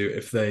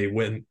 if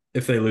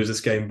they lose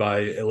this game by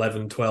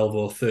 11, 12,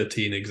 or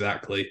 13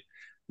 exactly,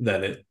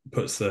 then it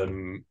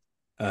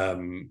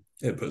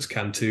puts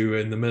Cantu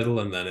in the middle,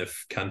 and then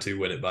if Cantu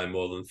win it by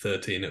more than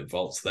 13, it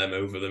vaults them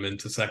over them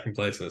into second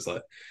place. And it's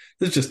like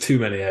there's just too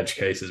many edge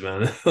cases,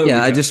 man.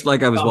 Yeah, we I can't, just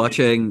like can't be.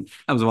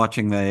 I was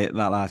watching the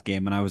that last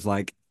game and I was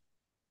like,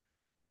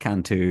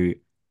 Cantu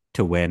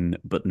to win,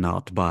 but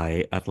not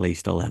by at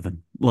least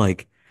 11.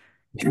 Like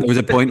there was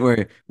a point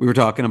where we were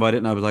talking about it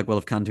and I was like, well,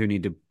 if Cantu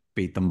need to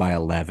beat them by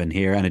 11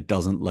 here and it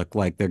doesn't look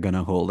like they're going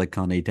to hold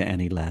Connie to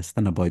any less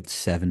than about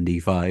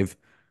 75,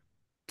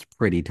 it's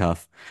pretty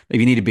tough. If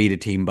you need to beat a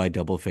team by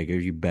double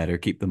figures, you better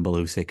keep them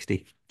below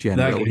 60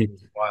 That game generally.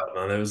 was wild,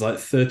 man. It was like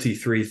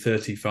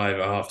 33-35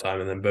 at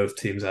halftime, and then both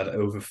teams had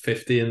over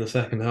 50 in the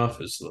second half.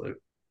 It's like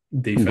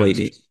defense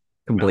Completely, just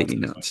completely melted.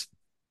 nuts.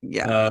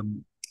 Yeah.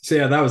 So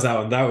yeah, that was that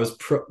one.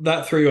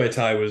 That three-way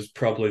tie was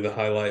probably the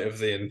highlight of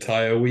the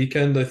entire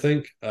weekend, I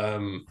think.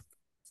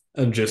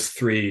 And just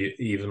three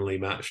evenly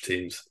matched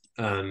teams.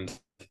 And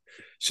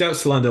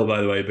shouts to Landell,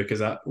 by the way,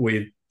 because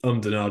we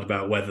ummed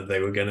about whether they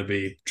were going to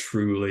be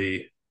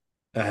truly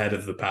ahead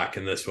of the pack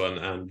in this one,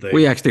 and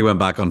We they, actually went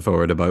back on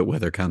forward about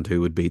whether Cantu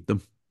would beat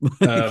them.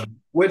 Like,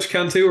 which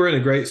Cantu were in a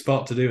great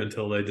spot to do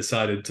until they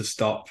decided to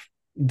stop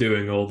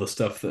doing all the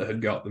stuff that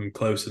had got them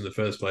close in the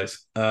first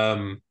place.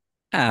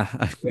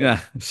 yeah,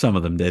 some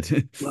of them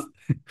did.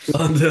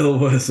 Landale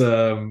was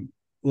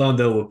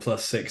Landale were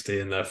plus 60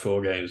 in their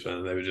four games,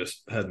 man. They were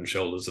just head and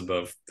shoulders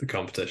above the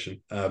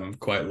competition,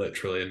 quite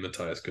literally in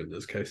Matthias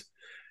Gutner's case.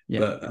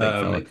 Yeah, But big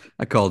fella.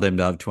 I called him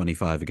to have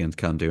 25 against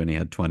Cantu and he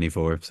had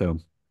 24, so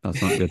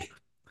that's not good.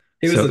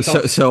 he was the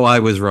top So I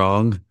was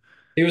wrong.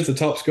 he was the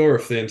top scorer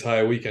for the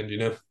entire weekend, you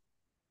know.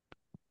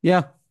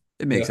 Yeah,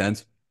 it makes Yeah.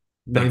 sense.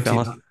 Big 90,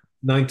 fella.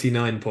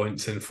 99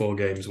 points in four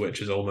games,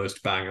 which is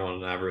almost bang on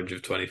an average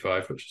of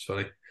 25, which is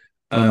funny.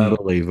 Um,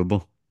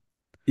 Unbelievable.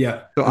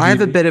 yeah. So Have I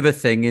have a you bit of a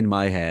thing in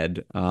my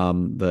head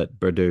that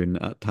Bardoon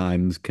at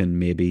times can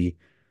maybe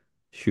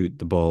shoot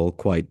the ball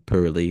quite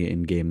poorly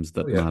in games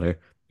Oh that yeah. matter.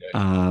 Yeah.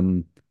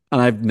 And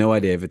I have no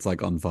idea if it's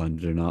like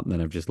unfounded or not. And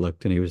then I've just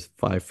looked and he was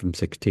 5 from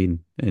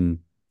 16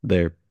 in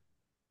their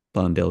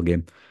Landale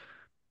game.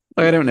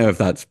 Like, I Yeah. don't know if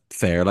that's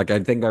fair. Like,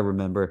 I think I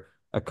remember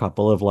a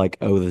couple of like,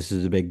 oh, this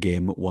is a big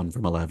game, 1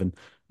 from 11,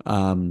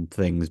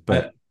 things,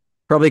 I but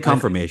probably I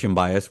think confirmation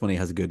bias when he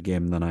has a good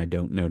game, then I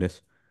don't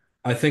notice.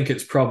 I think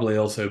it's probably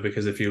also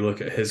because if you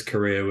look at his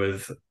career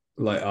with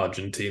like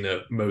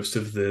Argentina, most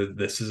of the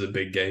this is a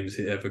big games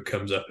he ever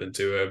comes up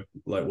into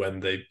like when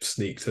they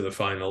sneak to the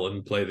final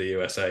and play the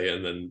USA,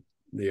 and then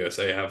the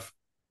USA have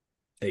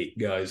eight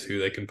guys who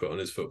they can put on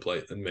his foot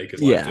plate and make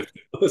his life Yeah.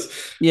 difficult.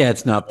 Yeah,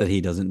 it's not that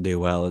he doesn't do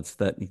well, it's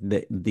that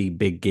the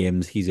big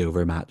games he's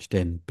overmatched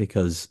in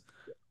because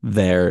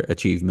their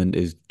achievement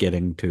is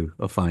getting to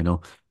a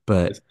final.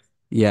 But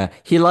yeah,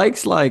 he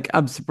likes like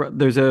I'm surprised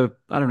there's a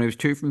I don't know, it was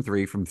 2 from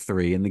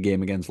 3 in the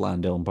game against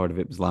Landale, and part of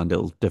it was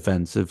Landale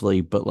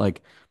defensively, but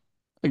like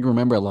I can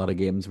remember a lot of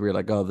games where you're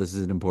like, oh, this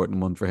is an important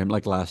one for him.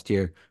 Like last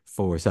year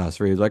for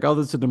Sassuolo, he was like, oh,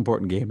 this is an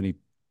important game, and he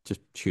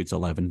just shoots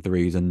 11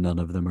 threes, and none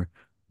of them are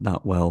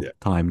that well Yeah,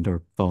 timed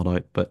or thought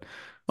out. But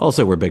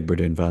also, we're big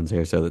Verdun fans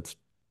here, so it's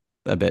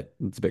a bit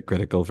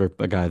critical for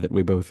a guy that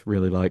we both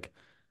really like.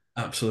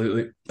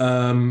 absolutely.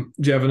 Do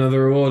you have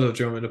another award, or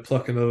do you want me to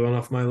pluck another one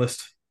off my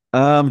list?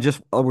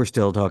 Just while we're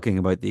still talking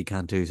about the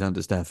Cantu,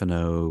 Santa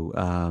Stefano,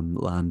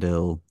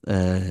 Landil,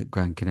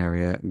 Gran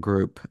Canaria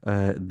group,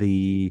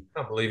 I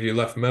can't believe you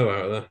left Mo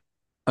out of there.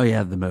 oh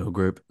yeah, the Mo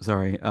group.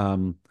 Sorry.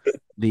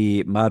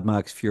 The Mad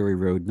Max Fury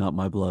Road Not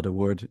My Blood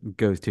award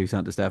goes to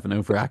Santa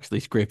Stefano for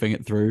actually scraping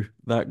it through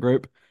that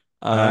group.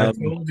 I Um,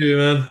 told you,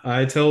 man.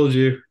 I told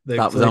you.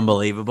 that was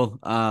unbelievable.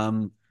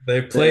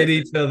 They played The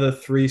each other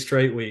three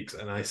straight weeks,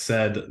 and I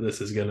said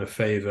this is going to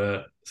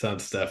favor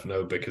Santa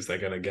Stefano because they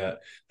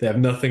have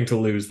nothing to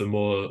lose the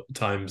more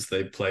times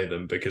they play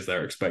them because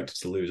they're expected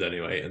to lose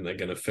anyway, and they're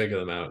going to figure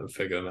them out and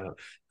figure them out.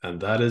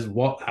 And that is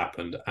what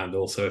happened. And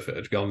also, if it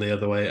had gone the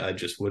other way, I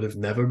just would have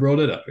never brought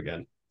it up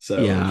again.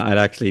 So, yeah, I'd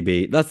actually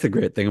be. That's the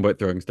great thing about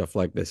throwing stuff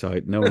like this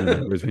out. No one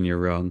remembers when you're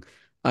wrong.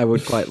 I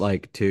would quite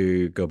like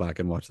to go back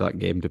and watch that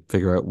game to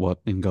figure out what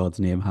in God's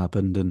name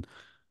happened. And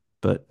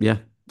but yeah,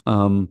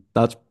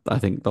 that's I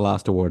think the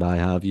last award I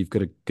have. You've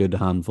got a good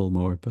handful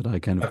more, but I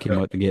kind of I've came got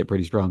out the gate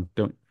pretty strong.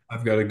 Don't.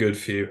 I've got a good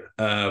few.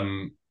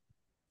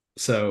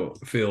 So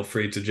feel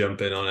free to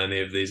jump in on any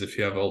of these if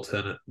you have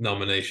alternate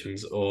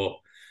nominations or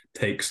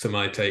takes to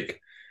my take.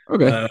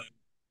 Okay. Uh,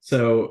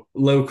 so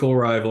local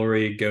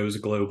rivalry goes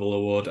global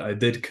award. I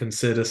did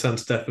consider San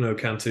Stefano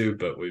Cantu,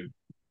 but we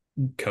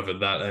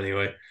covered that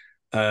anyway.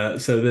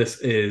 So this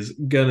is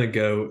gonna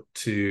go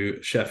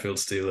to Sheffield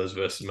Steelers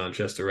versus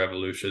Manchester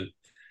Revolution,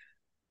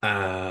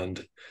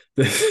 and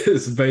this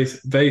is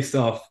based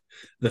off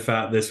the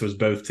fact this was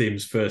both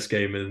teams' first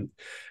game, and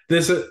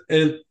this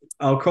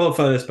I'll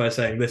qualify this by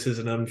saying this is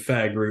an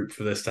unfair group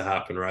for this to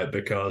happen, right?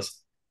 Because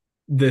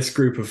this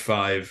group of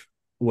five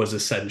was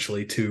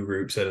essentially two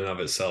groups in and of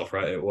itself,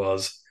 right? It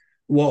was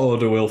what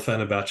order will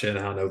Fenerbahce and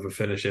Hanover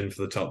finish in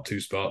for the top two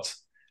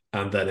spots,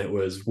 and then it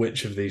was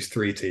which of these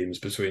three teams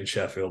between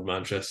Sheffield,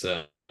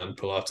 Manchester, and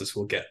Pilatus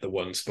will get the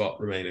one spot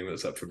remaining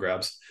that's up for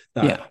grabs.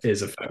 That Yeah.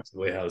 is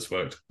effectively how this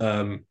worked.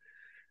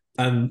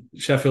 And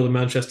Sheffield and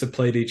Manchester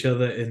played each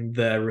other in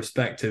their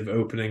respective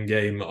opening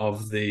game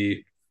of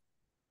the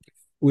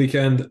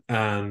weekend,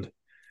 and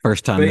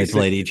First time they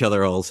played basically, each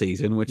other all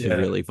season, which is yeah,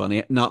 really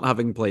funny. Not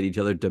having played each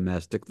other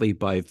domestically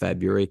by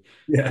February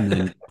yeah. and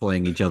then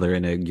playing each other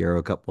in a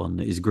Euro Cup one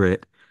is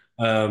great.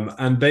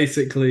 And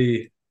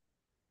basically,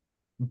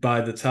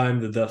 by the time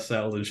the dust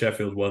settled and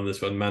Sheffield won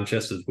this one,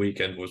 Manchester's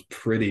weekend was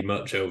pretty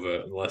much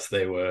over, unless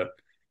they were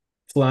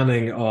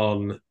planning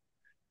on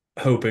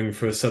hoping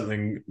for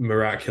something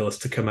miraculous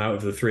to come out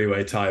of the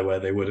three-way tie where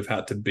they would have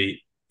had to beat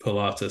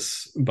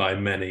Pilatus by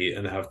many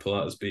and have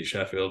Pilatus beat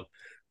Sheffield,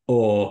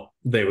 or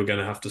they were going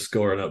to have to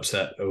score an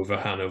upset over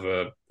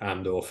Hanover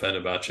and or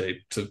Fenerbahce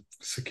to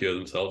secure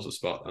themselves a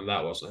spot, and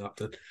that wasn't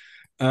happening.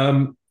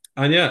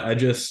 And yeah,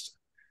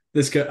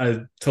 I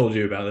told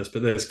you about this,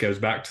 but this goes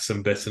back to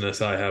some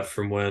bitterness I have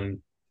from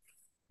when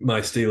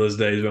my Steelers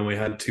days when we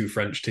had two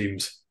French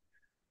teams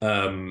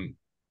um,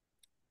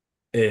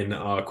 in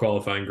our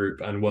qualifying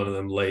group, and one of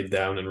them laid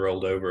down and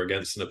rolled over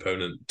against an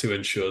opponent to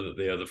ensure that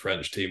the other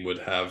French team would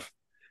have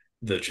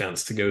the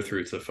chance to go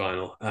through to the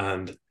final.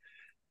 And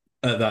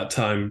at that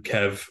time,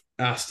 Kev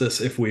asked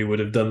us if we would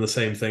have done the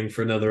same thing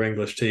for another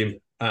English team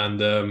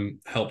and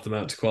helped them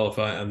out to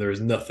qualify. And there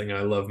is nothing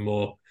I love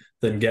more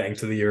than getting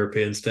to the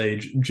European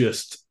stage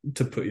just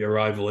to put your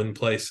rival in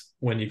place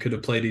when you could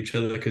have played each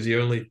other because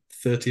you're only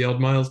 30 odd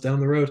miles down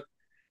the road.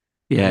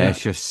 Yeah, Yeah,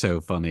 it's just so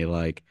funny.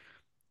 Like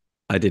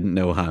I didn't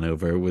know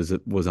Hanover was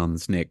on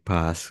Snake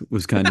Pass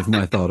was kind of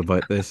my thought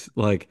about this.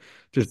 Like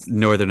just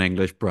Northern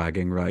English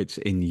bragging rights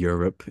in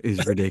Europe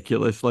is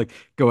ridiculous. Like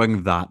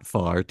going that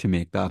far to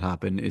make that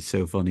happen is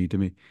so funny to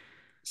me.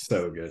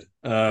 so good.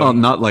 Well,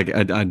 not like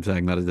I'm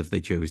saying that as if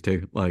they chose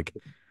to. Like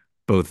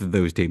both of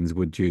those teams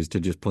would choose to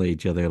just play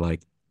each other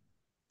like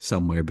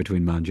somewhere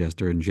between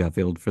Manchester and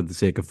Sheffield for the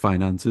sake of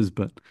finances,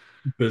 but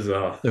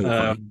Bizarre. so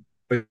funny.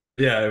 But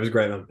yeah, it was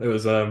great, man. It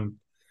was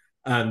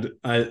and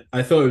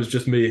I thought it was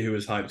just me who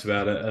was hyped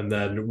about it, and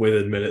then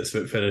within minutes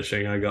of it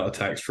finishing, I got a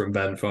text from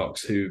Ben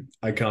Fox, who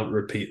I can't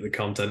repeat the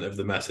content of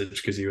the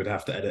message because you would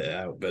have to edit it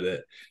out, but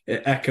it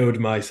echoed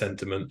my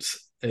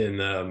sentiments in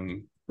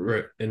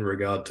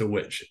regard to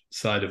which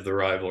side of the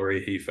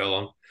rivalry he fell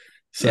on.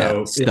 Yeah,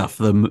 So yeah, stuff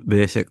them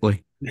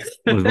basically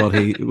was what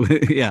he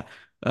yeah.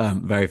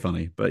 Very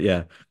funny. But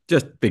yeah,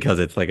 just because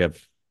it's like a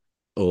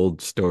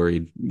old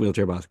storied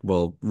wheelchair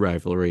basketball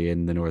rivalry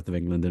in the north of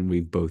England and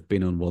we've both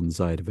been on one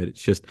side of it.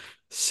 It's just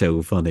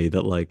so funny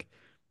that like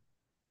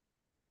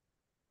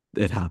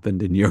it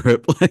happened in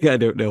Europe. Like I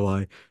don't know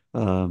why.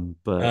 But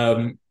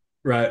Um,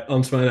 right,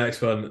 on to my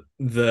next one.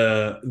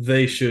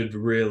 They should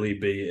really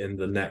be in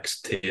the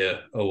next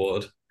tier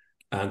award.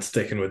 And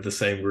sticking with the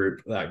same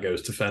group, that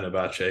goes to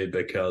Fenerbahce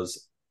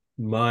because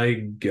my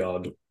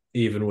God,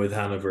 even with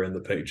Hanover in the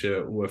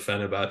picture, were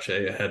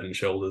Fenerbahce head and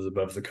shoulders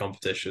above the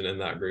competition in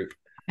that group.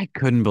 I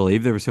couldn't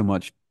believe they were so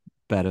much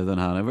better than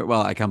Hanover.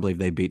 Well, I can't believe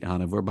they beat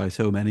Hanover by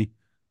so many.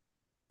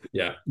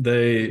 Yeah,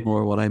 they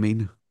More what I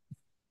mean.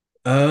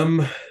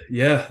 um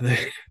yeah,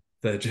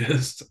 they're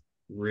just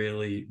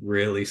really,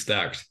 really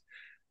stacked.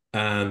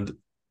 And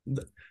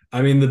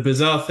I mean, the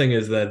bizarre thing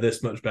is they're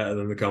this much better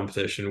than the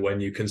competition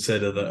when you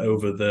consider that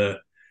over the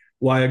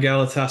why are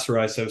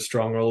Galatasaray so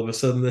strong all of a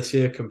sudden this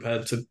year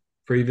compared to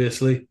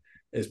previously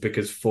is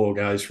because four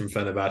guys from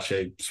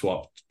Fenerbahce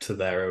swapped to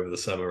there over the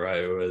summer,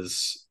 right? It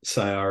was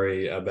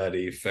Sayari,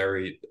 Abedi,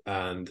 Ferit,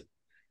 and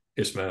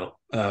Ismail,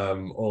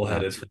 all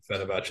headed That's from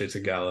Fenerbahce to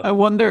Gala. I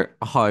wonder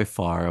how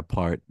far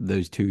apart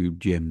those two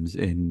gyms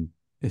in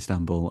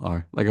Istanbul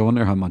are. Like, I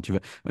wonder how much of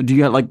it. Do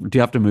you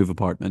have to move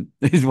apartment?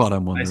 Is what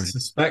I'm I wondering.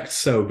 suspect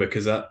so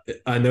because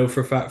I know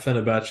for a fact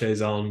Fenerbahce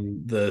is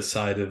on the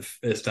side of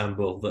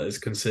Istanbul that is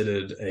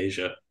considered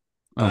Asia,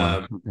 Oh wow.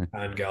 um, Okay.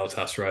 and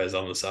Galatasaray is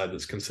on the side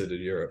that's considered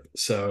Europe.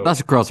 So That's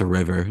across a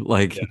river.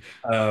 yeah. Like,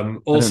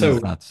 I don't know if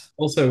Also, that's.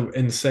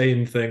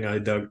 insane thing I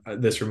dug.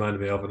 This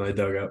reminded me of, and I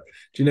dug up.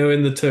 Do you know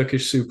in the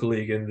Turkish Super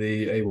League in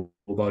the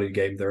able-bodied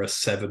game there are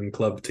seven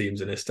club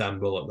teams in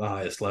Istanbul at the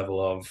highest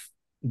level of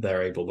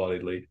their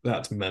able-bodied league?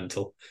 That's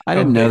mental. I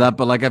How didn't know big? that,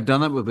 but like I've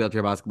done that with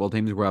wheelchair basketball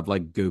teams where I've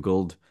like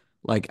Googled,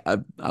 like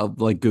I've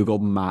like Google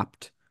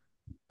mapped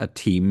a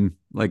team,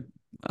 like,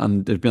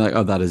 and it'd be like,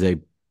 oh, that is a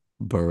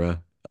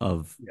borough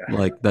of Yeah,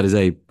 like that is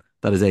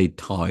a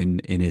town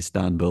in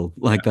Istanbul,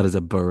 like yeah, that is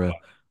a borough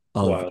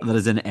of wild. that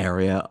is an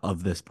area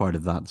of this part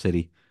of that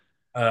city.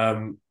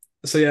 Um,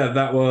 so yeah,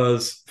 that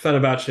was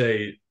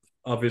Fenerbahce.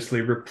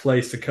 Obviously,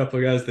 replaced a couple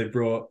of guys. They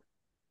brought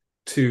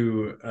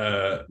two.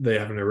 They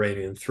have an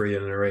Iranian three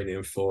and an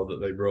Iranian four that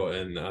they brought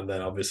in, and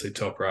then obviously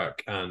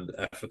Toprak and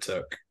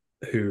Efatuk,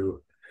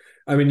 who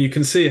I mean, you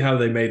can see how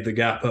they made the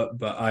gap up,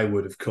 but I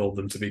would have called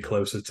them to be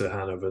closer to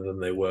Hanover than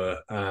they were.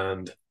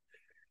 And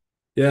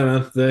yeah,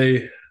 man,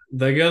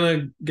 they're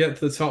gonna get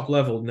to the top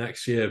level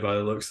next year by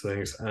the looks of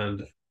things.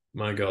 And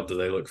my God, do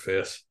they look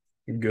fierce?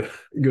 Good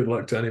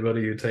luck to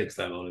anybody who takes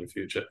them on in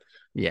future.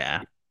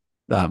 Yeah.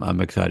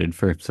 I'm excited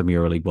for some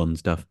EuroLeague One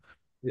stuff.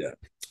 Yeah.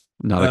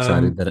 Not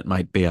excited Um, that it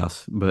might be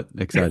us, but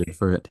excited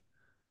for it.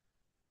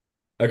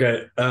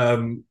 okay.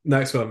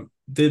 Next one.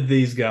 Did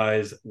these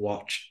guys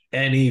watch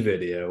any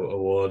video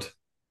award?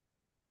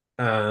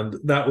 And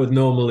that would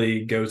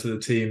normally go to the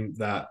team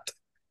that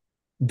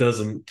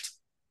doesn't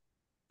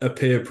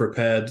appear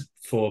prepared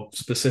for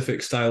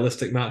specific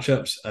stylistic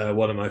matchups.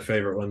 One of my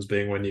favorite ones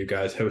being when you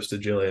guys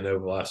hosted Gillian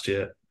over last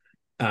year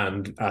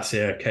and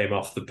Asia came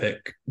off the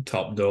pick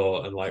top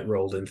door and like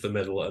rolled into the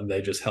middle and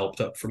they just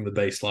helped up from the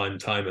baseline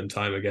time and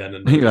time again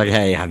and You're like, nobody.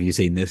 hey, have you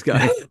seen this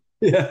guy?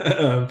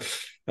 Yeah.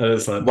 And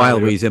it's like, man, While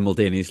we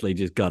simultaneously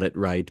just got it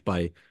right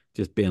by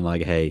just being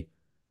like, hey,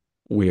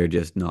 we're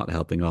just not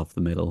helping off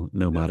the middle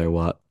no yeah, matter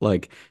what.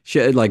 Like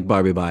shit, like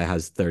Barbie Bye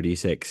has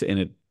 36 in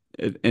it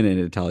in an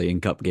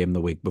Italian Cup game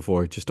the week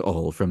before, just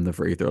all from the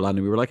free throw line.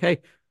 And we were like,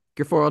 hey,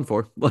 you're 4 on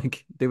 4.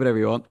 Like, do whatever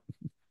you want.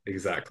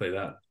 exactly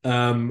that.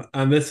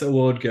 And this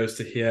award goes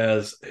to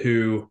Hiers,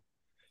 who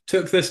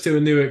took this to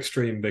a new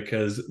extreme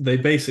because they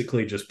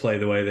basically just play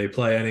the way they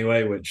play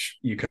anyway, which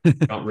you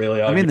can't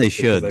really I mean, argue they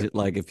because they, should.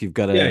 Like, if you've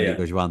got yeah, a yeah.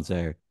 Nico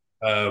Schwanzer,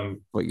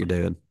 Um, what you're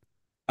doing.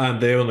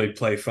 and they only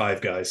play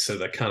five guys, so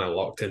they're kind of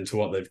locked into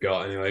what they've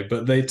got anyway.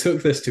 But they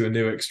took this to a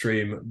new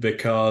extreme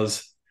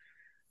because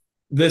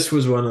this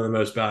was one of the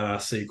most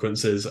badass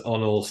sequences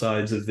on all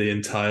sides of the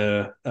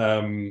entire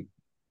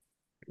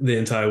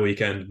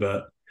weekend.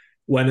 But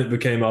when it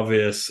became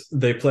obvious,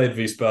 they played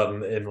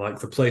Wiesbaden in like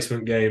the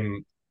placement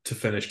game to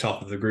finish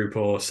top of the group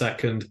or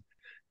second,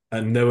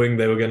 and knowing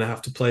they were going to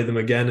have to play them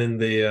again in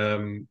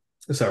the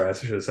sorry, I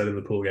should have said in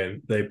the pool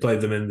game. They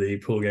played them in the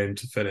pool game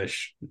to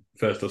finish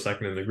first or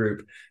second in the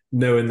group,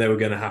 knowing they were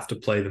going to have to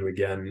play them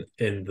again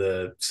in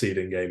the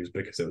seeding games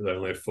because it was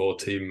only a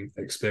four-team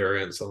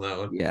experience on that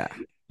one. Yeah.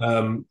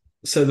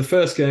 So the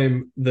first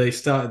game, they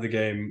started the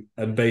game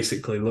and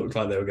basically looked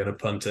like they were going to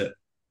punt it,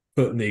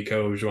 put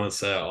Nico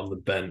Joinset on the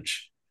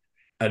bench,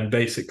 and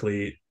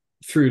basically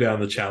threw down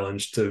the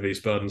challenge to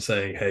Wiesbaden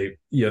saying, hey,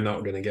 you're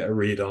not going to get a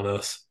read on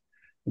us.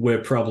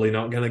 We're probably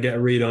not going to get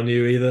a read on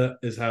you either,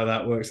 is how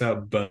that works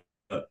out. But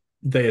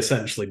they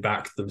essentially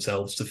backed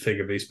themselves to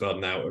figure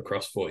Wiesbaden out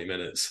across 40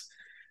 minutes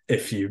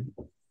if you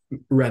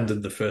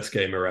rendered the first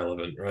game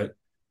irrelevant, right?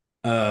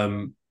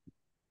 Um,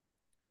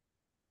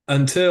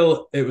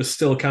 until it was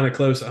still kind of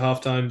close at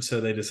halftime. So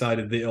they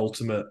decided the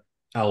ultimate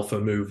alpha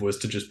move was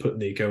to just put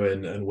Nico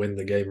in and win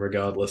the game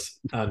regardless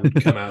and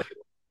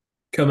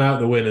come out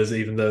the winners,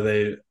 even though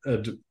they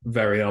had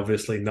very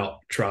obviously not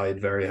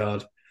tried very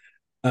hard.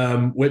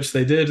 Which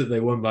they did. They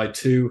won by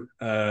two,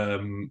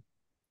 and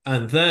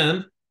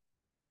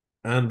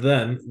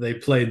then they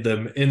played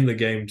them in the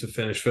game to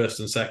finish first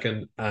and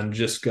second, and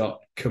just got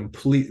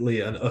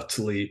completely and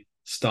utterly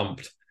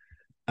stomped.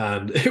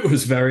 And it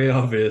was very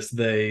obvious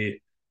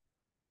they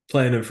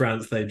playing in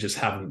France, they just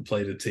haven't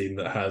played a team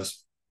that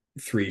has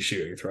three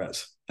shooting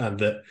threats, and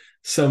that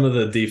some of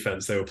the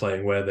defense they were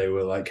playing where they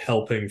were like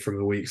helping from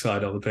the weak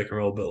side on the pick and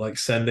roll, but like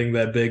sending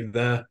their big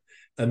there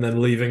and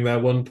then leaving their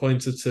one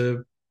pointer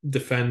to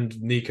defend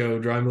Nico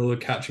Dreimuller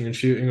catching and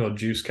shooting or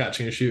Juice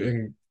catching and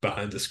shooting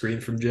behind the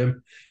screen from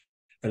Jim.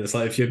 And it's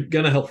like if you're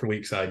gonna help from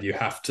weak side, you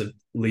have to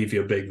leave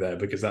your big there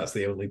because that's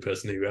the only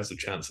person who has a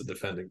chance at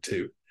defending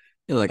too.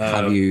 Like,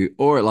 have Um, you,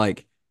 or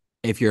like,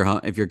 if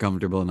you're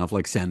comfortable enough,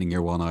 like sending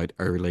your one out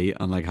early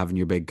and like having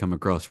your big come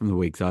across from the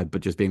weak side,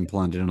 but just being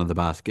planted under the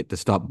basket to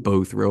stop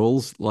both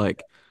rolls.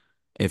 Like,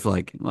 if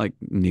like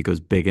Nico's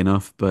big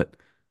enough, but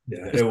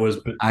yeah, just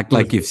act it was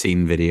like you've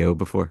seen video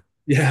before.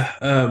 Yeah,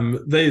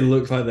 they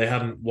looked like they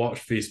hadn't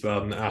watched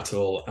Wiesbaden at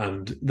all,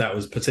 and that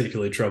was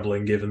particularly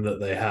troubling given that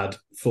they had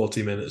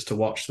 40 minutes to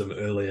watch them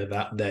earlier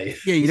that day.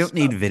 Yeah, you don't So,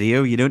 need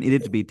video. You don't need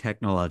it to be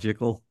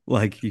technological.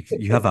 Like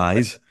you have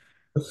eyes.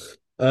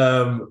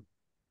 um,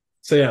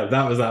 so yeah,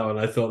 that was that one.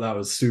 I thought that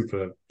was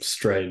super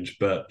strange,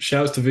 but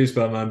shouts to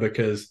Wiesbaden, man,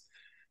 because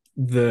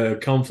the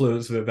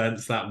confluence of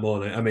events that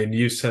morning. I mean,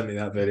 you sent me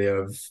that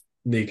video of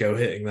Nico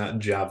hitting that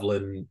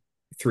javelin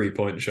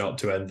 3-point shot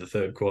to end the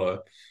third quarter.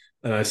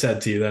 And I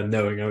said to you then,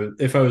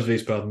 if I was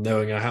Wiesbaden,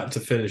 knowing I had to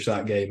finish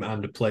that game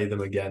and play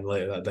them again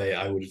later that day,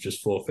 I would have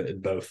just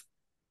forfeited both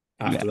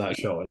Yeah. after that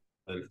shot.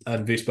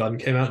 And Wiesbaden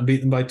came out and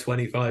beat them by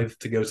 25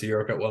 to go to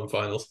Euro Cup 1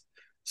 finals.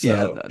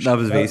 Yeah, So, that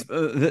was Wies.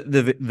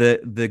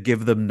 The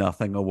give them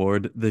nothing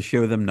award, the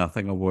show them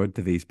nothing award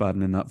to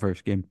Wiesbaden in that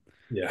first game.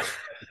 yeah.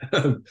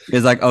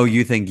 It's like, oh,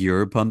 you think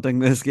you're punting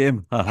this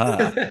game?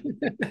 Haha.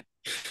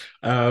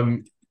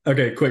 um,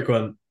 okay, quick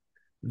one.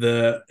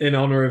 The in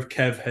honor of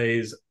Kev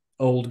Hayes,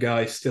 old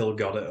guy still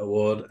got it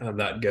award, and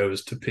that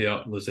goes to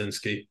Piotr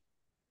Lozinski.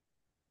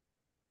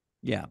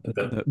 Yeah, I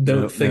no,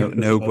 don't no, no, think there's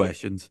no another.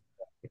 questions.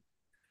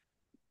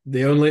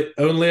 The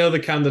only other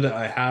candidate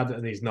I had,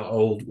 and he's not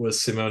old,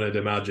 was Simone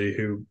DiMaggi,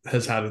 who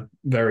has had a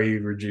very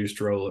reduced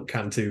role at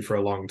Cantu for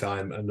a long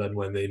time. And then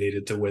when they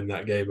needed to win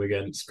that game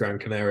against Gran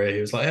Canaria,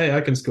 he was like, "Hey,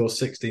 I can score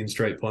 16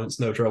 straight points,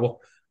 no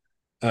trouble."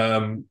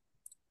 Um,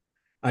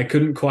 I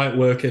couldn't quite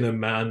work in a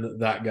man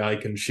that guy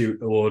can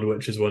shoot award,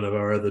 which is one of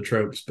our other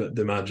tropes, but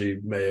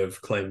DiMaggi may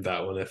have claimed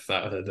that one if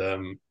that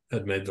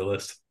had made the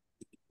list.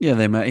 Yeah,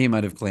 he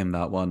might have claimed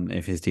that one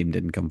if his team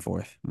didn't come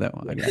fourth. That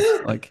one, I guess.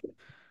 Like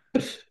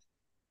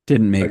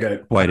didn't make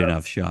Okay. quite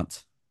enough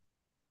shots.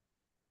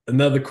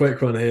 Another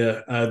quick one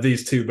here.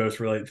 These two both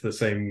relate to the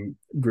same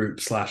group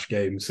slash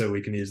game, so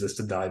we can use this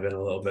to dive in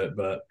a little bit.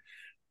 But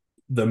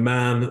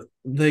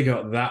they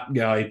got that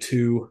guy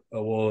two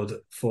award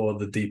for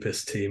the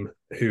deepest team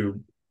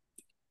who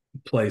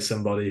play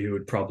somebody who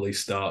would probably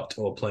start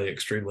or play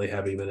extremely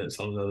heavy minutes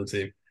on another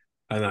team.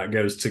 And that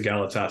goes to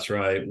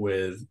Galatasaray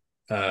with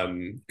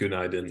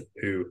Günaydin,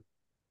 who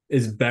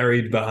is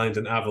buried behind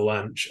an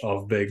avalanche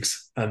of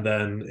bigs. And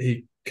then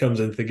he comes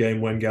into the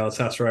game when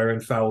Galatasaray are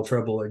in foul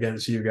trouble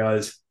against you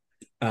guys.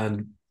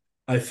 And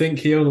I think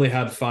he only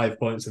had 5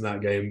 points in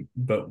that game,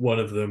 but one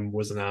of them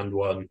was an and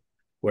one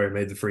where he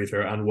made the free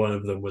throw, and one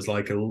of them was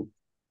like a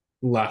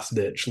last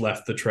ditch,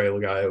 left the trail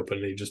guy open.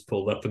 And he just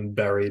pulled up and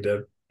buried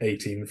a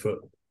 18-foot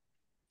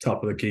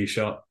top of the key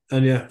shot.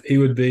 And yeah, he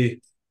would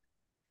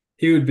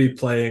be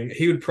playing.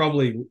 He would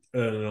probably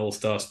earn an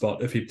all-star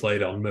spot if he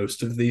played on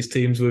most of these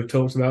teams we've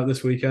talked about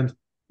this weekend.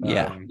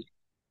 Yeah. Um,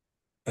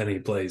 and he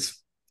plays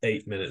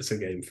 8 minutes a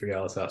game for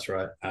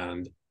Galatasaray,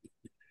 and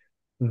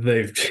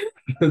they've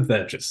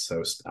they're just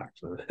so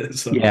stacked, man.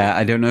 It's Yeah, unreal.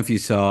 I don't know if you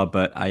saw,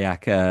 but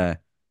Ayaka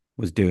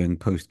was doing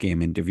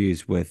post-game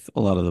interviews with a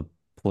lot of the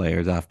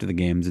players after the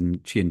games,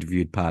 and she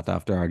interviewed Pat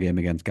after our game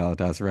against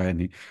Galatasaray,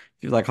 and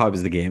she was like, "How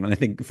was the game?" And I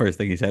think the first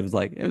thing he said was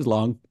like, "It was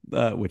long,"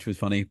 which was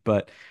funny,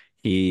 but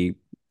he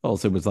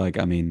also was like,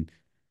 "I mean,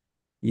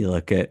 you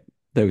look at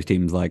those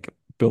teams like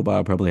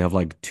Bilbao probably have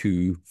like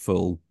two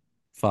full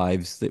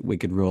fives that we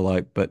could roll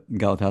out, but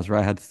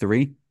Galatasaray had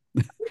three."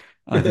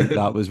 I think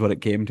that was what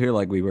it came to.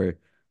 Like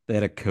they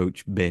had a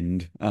coach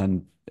binned,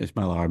 and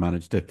Ismail Ar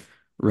managed to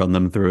run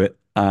them through it,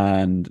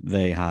 and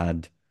they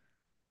had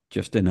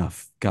just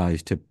enough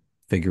guys to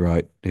figure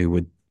out who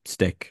would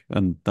stick,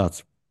 and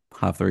that's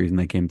half the reason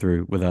they came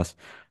through with us.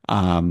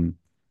 Um,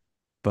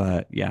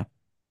 but yeah,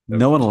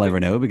 no one will ever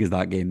know because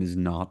that game is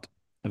not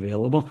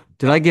available.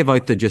 Did I give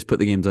out the just put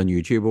the games on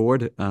YouTube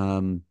award?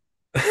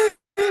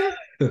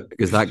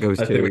 Because that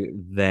goes I think to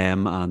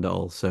them and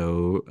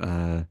also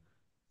we're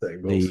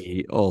singles.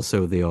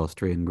 the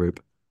Austrian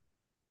group.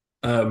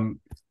 Um,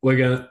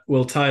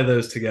 we'll tie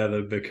those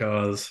together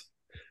because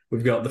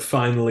we've got the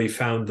finally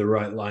found the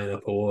right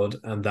lineup award,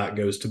 and that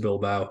goes to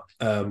Bilbao.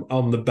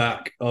 On the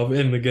back of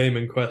in the game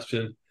in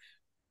question.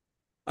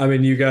 I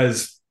mean, you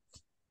guys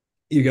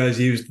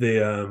used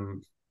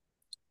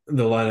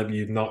the lineup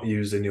you'd not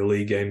used in your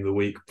league game the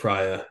week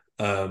prior,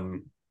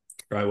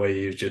 right where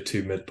you used your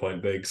two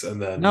midpoint bigs,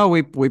 and then No,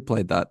 we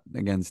played that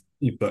against.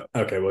 but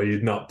okay, well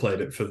you'd not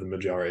played it for the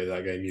majority of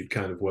that game. You'd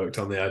kind of worked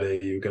on the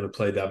idea you were going to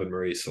play David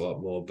Maurice a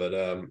lot more, but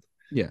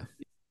Yeah.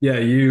 yeah,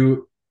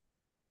 you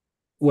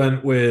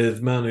went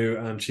with Manu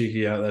and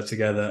Cheeky out there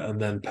together,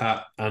 and then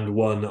Pat and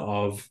one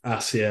of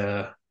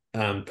Asier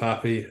and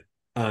Papi.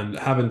 And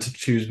having to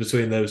choose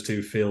between those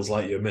two feels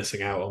like you're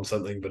missing out on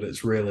something, but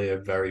it's really a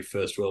very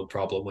first world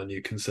problem when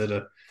you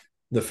consider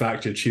the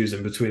fact you're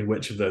choosing between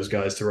which of those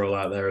guys to roll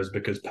out there is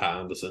because Pat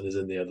Anderson is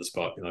in the other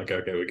spot. You're like,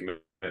 okay, we can make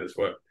this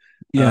work.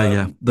 Yeah,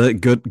 yeah. Um, The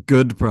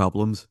good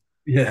problems.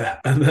 yeah,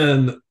 and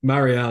then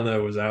Mariana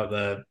was out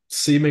there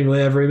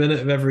seemingly every minute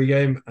of every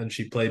game, and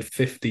she played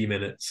 50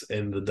 minutes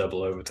in the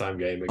double overtime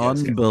game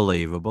against.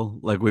 Unbelievable.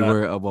 Like we Uh,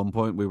 were at one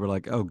point we were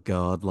like, "Oh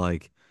God,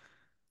 like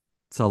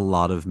it's a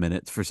lot of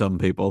minutes for some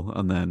people."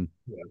 And then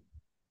yeah,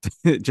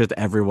 just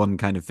everyone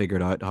kind of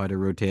figured out how to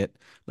rotate.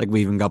 Like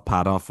we even got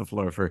Pat off the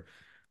floor for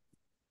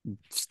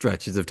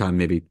stretches of time,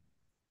 maybe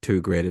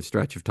too great a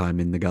stretch of time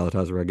in the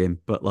Galatasaray game.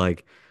 But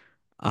like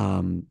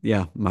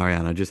yeah,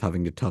 Mariana just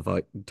having to tough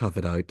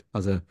it out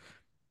as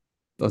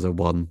a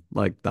one.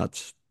 Like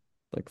that's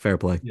like fair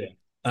play. yeah.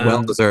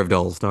 Well And deserved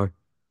all-star.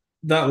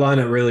 that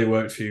lineup really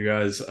worked for you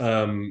guys.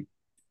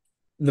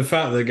 The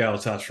fact that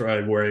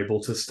Galatasaray were able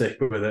to stick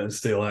with it and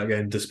steal that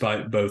game,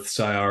 despite both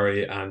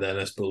Sayari and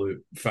Enes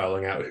Balut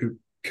fouling out, who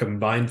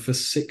combined for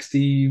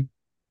 63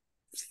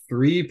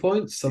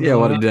 points, something Yeah,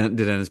 what like that.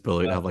 did Ennis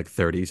Bullitt have like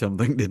 30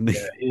 something, didn't he?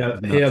 Yeah,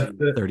 It was nuts.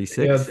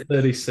 he 36? had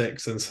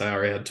 36 and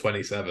Sayari had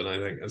 27, I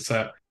think. And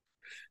so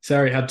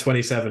Sayari had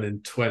 27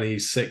 in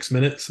 26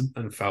 minutes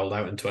and fouled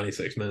out in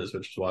 26 minutes,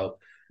 which is wild.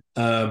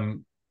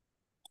 Um,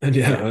 and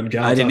Yeah. yeah, and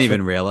I didn't Galatasaray,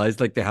 even realize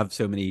like they have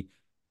so many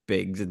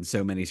bigs and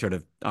so many sort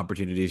of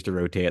opportunities to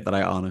rotate that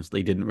I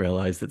honestly didn't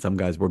realize that some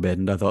guys were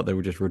banned. I thought they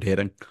were just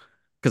rotating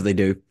because they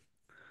do.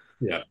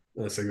 yeah,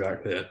 that's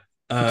exactly it.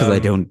 Because I Um,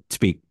 don't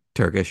speak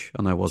Turkish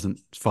and I wasn't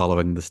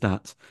following the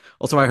stats.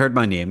 Also, I heard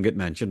my name get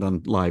mentioned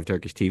on live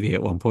Turkish TV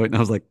at one point, and I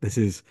was like,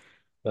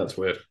 that's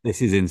weird.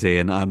 this is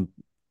insane. On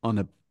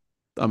a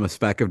I'm a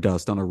speck of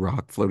dust on a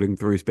rock floating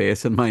through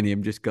space, and my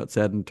name just got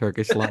said in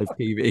Turkish live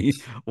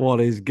TV.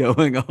 What is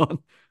going on?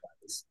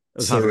 It's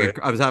surreal.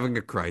 I was having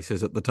a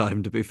crisis at the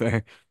time, to be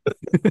fair.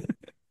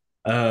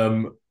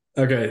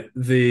 Okay,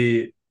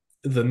 the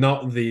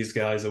not these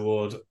guys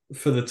award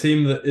for the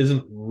team that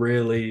isn't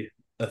really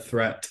a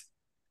threat,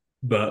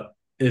 but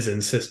is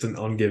insistent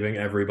on giving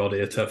everybody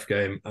a tough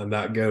game, and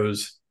that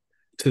goes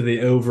to the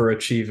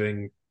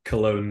overachieving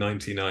Cologne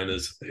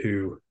 99ers,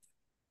 who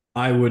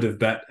I would have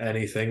bet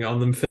anything on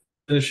them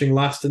finishing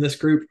last in this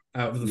group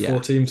out of the four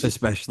Yeah, teams.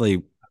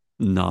 especially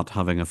not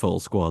having a full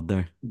squad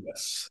there.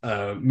 Yes.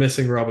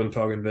 Missing Robin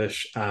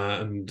Pogovic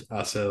and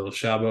Asil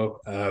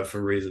Shabo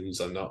for reasons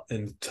I'm not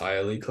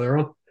entirely clear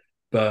on.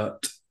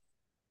 But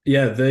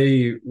yeah,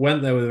 they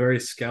went there with a very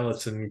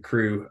skeleton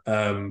crew.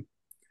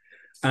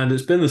 And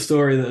it's been the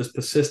story that has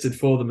persisted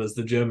for them as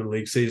the German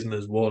league season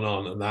has worn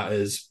on, and that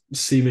is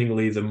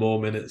seemingly the more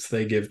minutes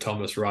they give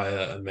Thomas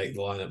Raya and make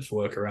the lineups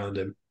work around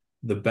him,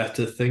 the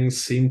better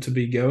things seem to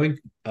be going.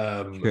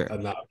 Sure.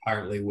 And that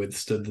apparently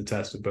withstood the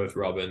test of both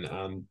Robin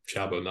and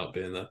Chabo not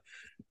being there.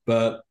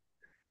 But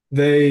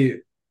they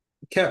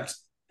kept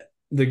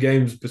the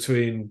games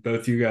between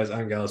both you guys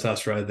and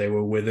Galatasaray. They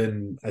were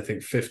within, I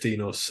think,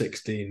 15 or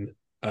 16.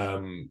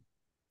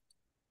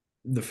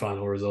 The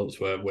final results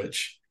were,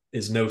 which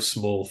is no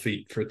small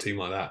feat for a team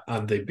like that.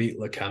 And they beat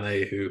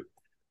Lekane, who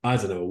I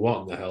don't know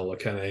what in the hell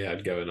Lekane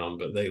had going on,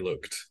 but they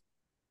looked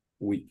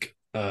weak.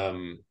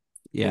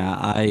 Yeah,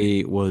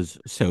 In I was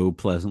so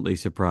pleasantly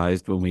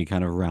surprised when we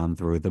kind of ran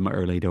through them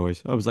early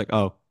doors. I was like,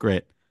 oh,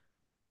 great.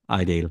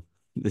 Ideal.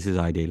 This is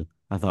ideal.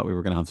 I thought we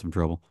were going to have some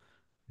trouble.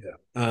 Yeah.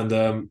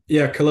 And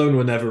yeah, Cologne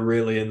were never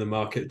really in the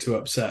market to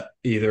upset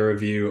either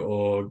of you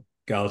or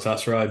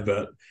Galatasaray,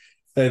 but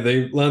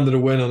they landed a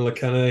win on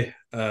Lekane.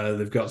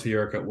 They've got to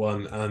Europe at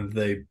one, and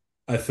they,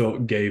 I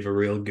thought, gave a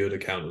real good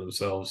account of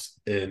themselves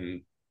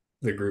in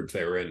the group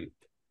they were in.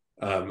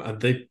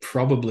 And they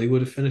probably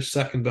would have finished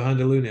second behind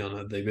Ilunion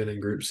had they been in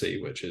Group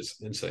C, which is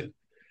insane.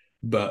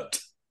 But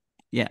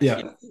Yes.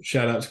 yeah,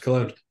 shout out to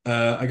Cologne.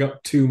 I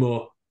got two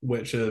more,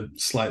 which are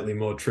slightly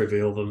more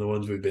trivial than the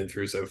ones we've been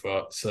through so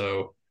far.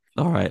 So,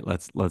 All right,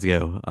 let's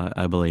go.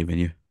 I believe in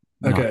you.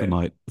 Knock them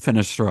okay, out.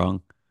 Finish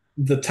strong.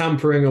 the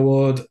tampering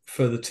award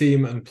for the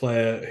team and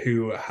player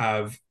who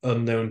have,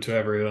 unknown to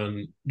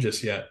everyone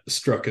just yet,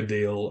 struck a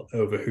deal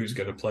over who's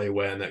going to play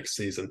where next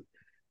season.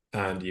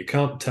 And you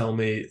can't tell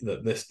me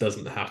that this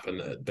doesn't happen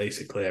at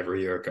basically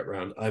every Euro Cup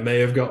round. I may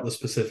have got the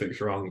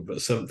specifics wrong,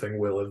 but something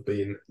will have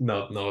been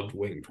nod, nod,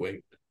 wink,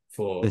 wink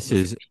for This the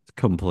is future.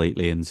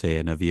 completely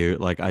insane of you.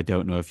 Like, I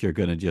don't know if you're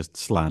going to just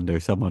slander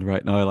someone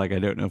right now. Like, I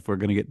don't know if we're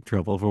going to get in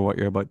trouble for what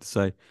you're about to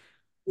say.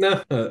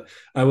 No,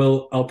 I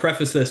will. I'll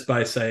preface this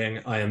by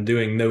saying I am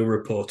doing no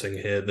reporting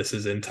here. This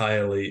is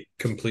entirely,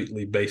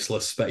 completely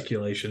baseless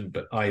speculation,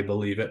 but I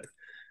believe it.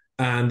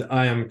 And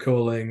I am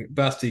calling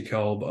Basti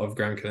Kolb of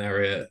Gran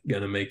Canaria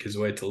going to make his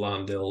way to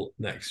Landil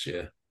next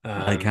year.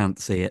 I can't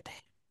see it.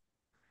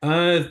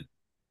 I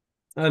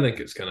I think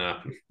it's going to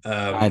happen.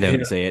 I don't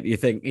Here, see it. You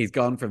think he's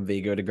gone from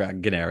Vigo to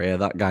Gran Canaria?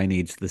 That guy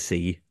needs the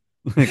sea.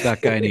 Like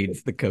that guy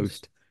needs the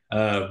coast.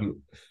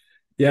 um,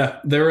 yeah,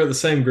 they were at the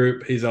same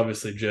group. He's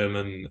obviously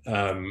German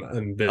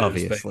and been in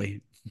Spain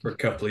Obviously. for a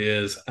couple of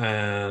years,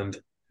 and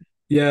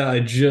yeah, I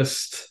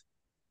just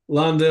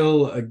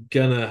Landil are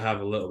gonna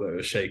have a little bit of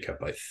a shake up,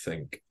 I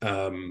think.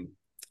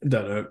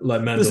 Don't know,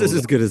 like This is Mendel's.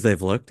 as good as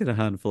they've looked in a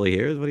handful of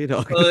years. What are you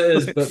talking Well, it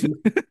is, about? but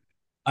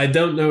I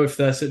don't know if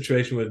their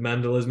situation with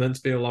Mendel is meant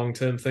to be a long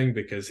term thing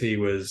because he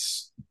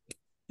was,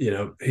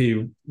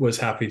 he was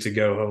happy to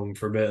go home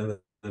for a bit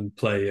and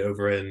play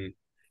over in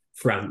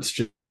France,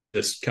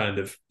 just kind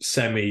of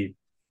semi,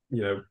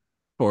 you know,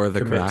 For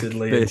the crack,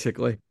 committedly.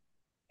 basically.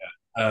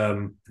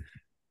 Um,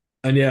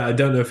 and yeah, I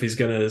don't know if he's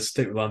going to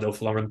stick with Landil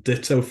for long. And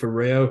ditto for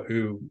Rio,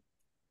 who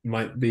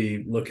might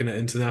be looking at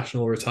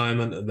international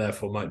retirement and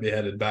therefore might be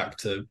headed back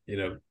to,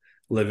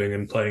 living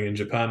and playing in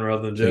Japan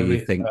rather than So you Germany.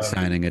 think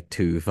signing a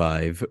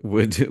 2-5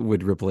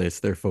 would replace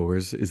their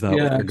fours? Is that what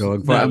Yeah, you're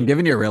going for? I'm no,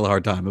 giving you a real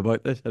hard time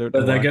about this. I don't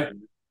know but why.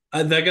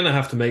 they're going to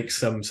have to make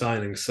some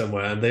signings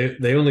somewhere, and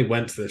they only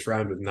went to this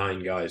round with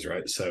nine guys,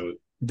 right? So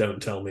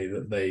don't tell me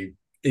that they,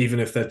 even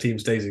if their team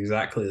stays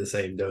exactly the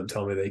same, don't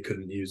tell me they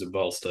couldn't use a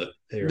bolster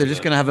here They're and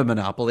just there. going to have a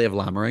monopoly of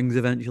Lammerings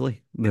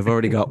eventually. They've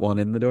already got one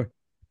in the door.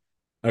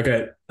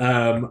 Okay,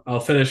 I'll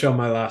finish on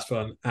my last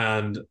one,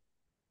 and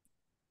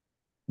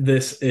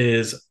this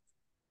is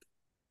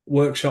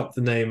workshop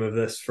the name of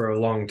this for a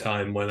long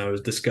time when I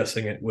was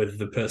discussing it with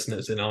the person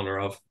it's in honor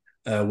of,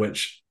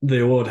 which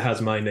the award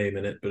has my name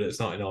in it, but it's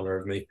not in honor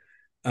of me.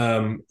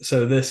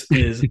 So This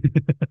is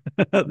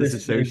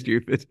this so is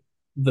stupid.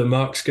 the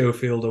Mark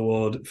Schofield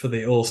Award for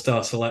the All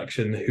Star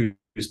selection,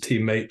 whose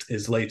teammate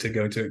is later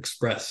going to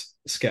express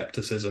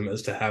skepticism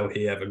as to how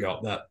he ever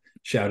got that.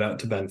 Shout out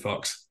to Ben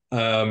Fox.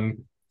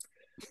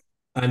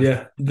 And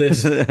yeah, I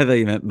thought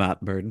you meant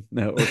Matt Burton.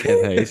 No, or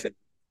Kev Hayes.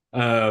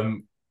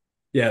 um,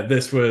 yeah,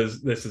 this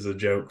is a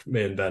joke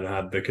me and Ben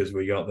had because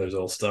we got those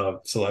All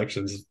Star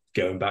selections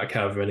going back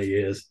however many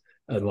years,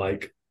 and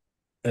like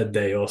a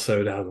day or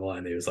so down the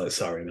line, he was like,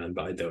 "Sorry, man,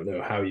 but I don't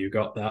know how you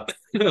got that."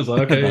 I was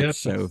like, "Okay, yeah, That's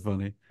so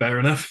funny. fair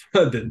enough."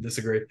 I didn't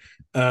disagree.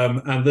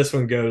 And this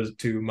one goes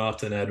to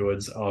Martin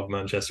Edwards of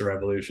Manchester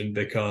Revolution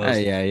because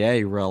Hey, yeah,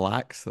 yeah,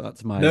 relax.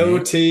 That's my no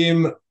mate.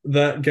 team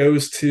that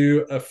goes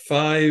to a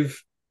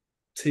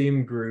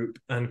five-team group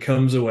and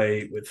comes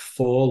away with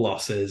four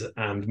losses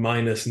and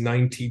minus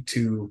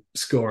 92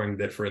 scoring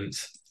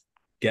difference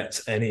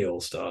gets any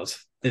All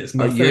Stars. It's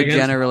Are nothing you against.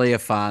 generally a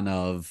fan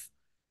of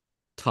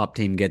top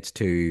team gets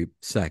two,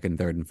 second,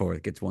 third, and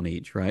fourth gets one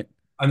each, right?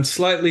 I'm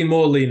slightly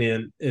more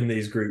lenient in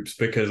these groups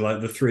because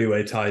like the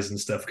three-way ties and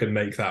stuff can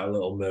make that a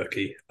little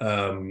murky.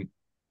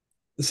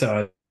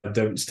 So I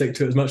don't stick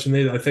to it as much in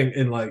these. I think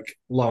in like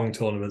long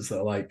tournaments that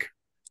are like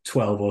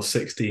 12 or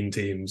 16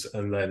 teams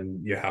and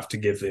then you have to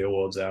give the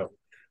awards out.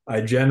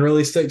 I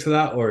generally stick to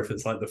that, or if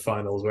it's like the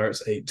finals where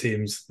it's 8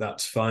 teams,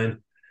 that's fine.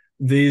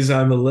 These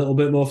I'm a little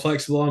bit more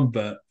flexible on,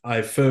 but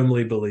I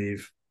firmly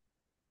believe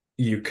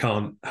you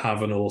can't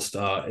have an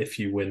all-star if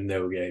you win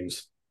no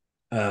games.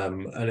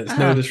 And it's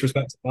no Ah,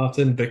 disrespect to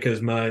Martin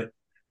because my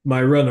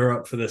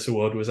runner-up for this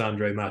award was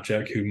Andre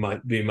Macek, who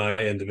might be my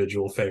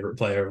individual favorite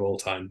player of all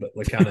time, but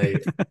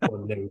Lekane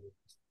won no.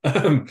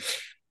 Um,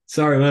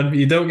 sorry, man,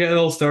 you don't get an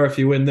all-star if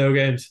you win no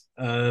games.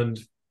 And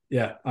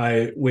yeah,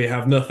 I we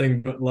have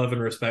nothing but love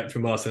and respect for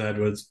Martin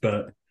Edwards,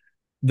 but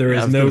there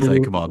yeah, I is was no gonna say,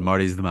 rule. come on,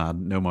 Marty's the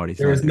man. No Marty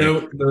slander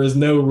here. There is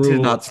no This is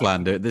rule. not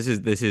slander. This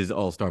is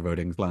all-star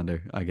voting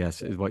slander, I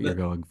guess, is what you're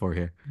going for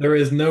here. There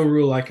is no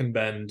rule I can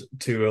bend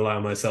to allow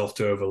myself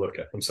to overlook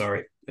it. I'm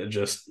sorry.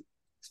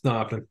 It's not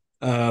happening.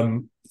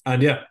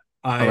 And yeah,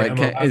 I All right, am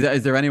okay. allowed.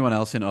 Is there anyone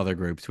else in other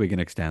groups we can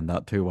extend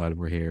that to while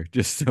we're here,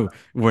 just so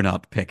we're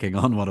not picking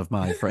on one of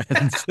my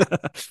friends?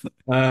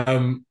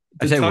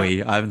 I Did say Ti-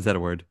 we. I haven't said a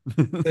word.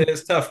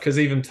 it's tough because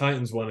even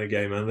Titans won a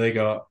game and they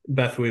got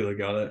Beth Wheeler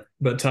got it,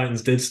 but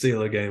Titans did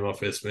steal a game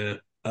off Ismir.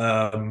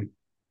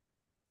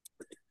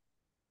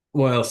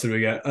 What else did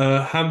we get?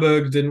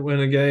 Hamburg didn't win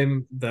a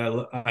game.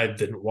 I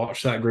didn't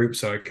watch that group,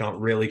 so I can't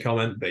really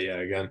comment. But yeah,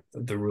 again,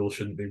 the rule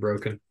shouldn't be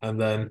broken. And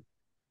then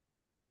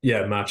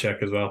yeah,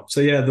 Maciek as well.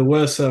 So yeah, there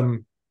were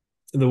some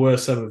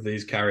of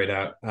these carried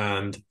out,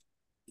 and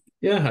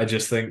yeah, I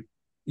just think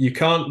you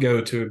can't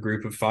go to a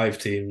group of 5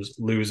 teams,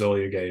 lose all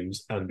your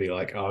games, and be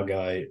like, our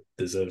guy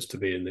deserves to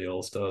be in the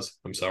All Stars.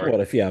 I'm sorry. What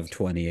if you have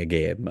 20 a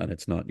game and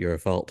it's not your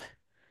fault?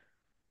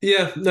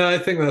 Yeah, no, I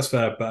think that's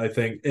fair, but I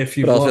think if But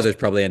you've also, lost, there's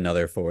probably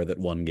another four that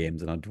won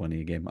games and had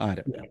 20 a game. I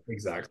don't yeah, know.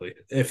 exactly.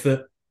 If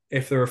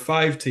there are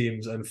 5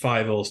 teams and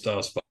 5 All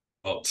Star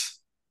spots,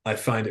 I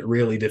find it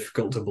really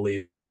difficult to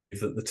believe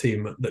that the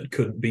team that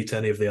couldn't beat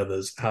any of the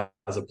others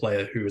has a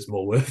player who is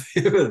more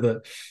worthy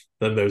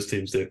than those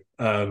teams do.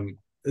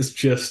 It's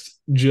just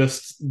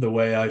the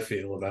way I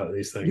feel about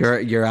these things.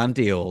 You're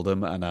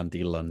anti-Oldham and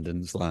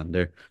anti-London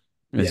slander.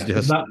 It's Yeah,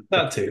 just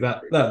that too.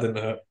 That didn't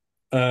hurt.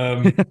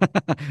 Um,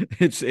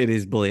 it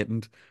is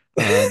blatant.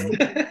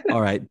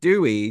 All right.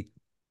 Do we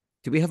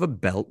have a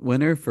belt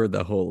winner for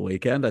the whole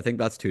weekend? I think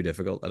that's too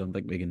difficult. I don't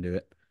think we can do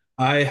it.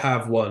 I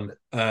have one,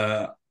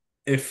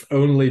 if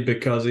only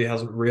because he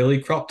hasn't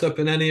really cropped up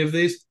in any of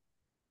these.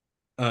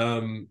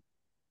 Um,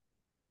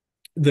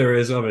 there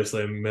is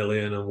obviously a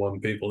million and one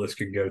people this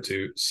could go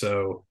to,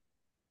 so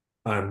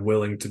I'm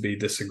willing to be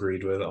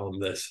disagreed with on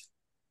this.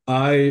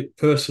 I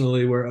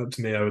personally, were it up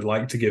to me, I would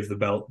like to give the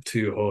belt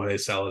to Jorge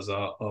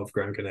Salazar of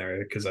Gran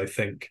Canaria because I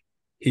think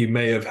he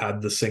may have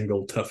had the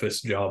single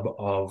toughest job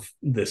of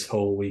this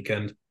whole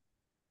weekend,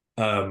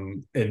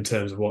 in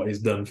terms of what he's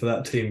done for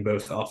that team,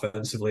 both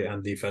offensively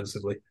and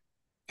defensively.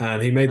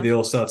 And he made the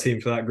All Star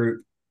team for that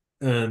group.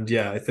 And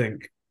yeah, I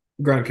think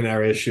Gran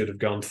Canaria should have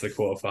gone to the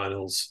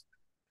quarterfinals,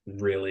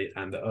 really,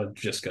 and are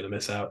just going to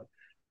miss out.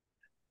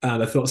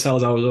 And I thought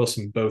Salazar was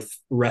awesome, both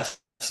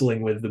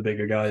wrestling with the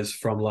bigger guys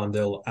from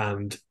Landil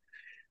and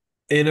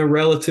in a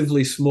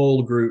relatively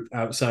small group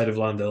outside of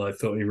Landil. I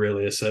thought he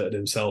really asserted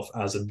himself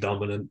as a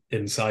dominant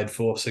inside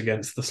force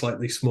against the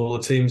slightly smaller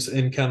teams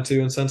in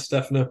Cantu and San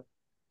Stefano.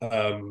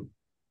 Um,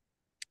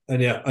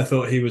 and yeah, I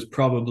thought he was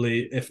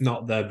probably, if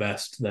not their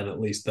best, then at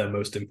least their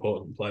most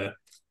important player.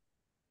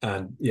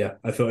 And yeah,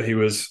 I thought he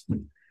was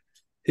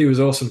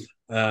awesome.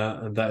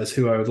 And that is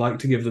who I would like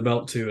to give the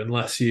belt to,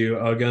 unless you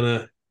are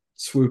gonna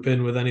swoop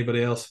in with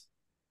anybody else.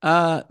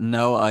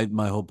 No,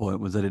 my whole point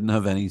was I didn't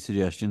have any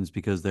suggestions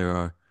because there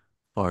are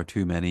far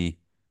too many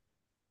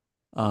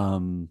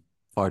um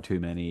far too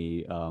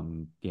many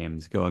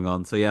games going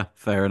on. So yeah,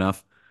 fair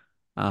enough.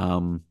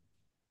 Um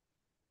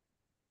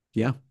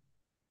yeah.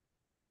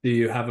 Do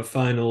you have a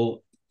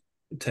final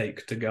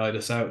take to guide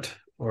us out,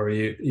 or are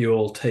you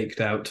all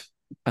taked out?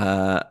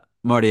 Uh,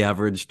 Marty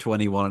averaged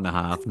 21 and a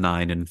half,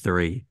 9 and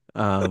 3.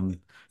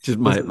 Just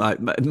Was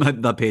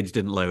that page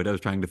didn't load. I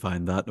was trying to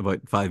find that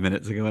about 5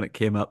 minutes ago when it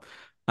came up.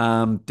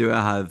 Do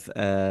I have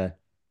a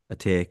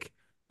take?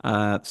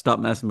 Stop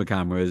messing with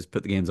cameras,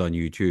 put the games on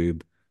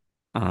YouTube,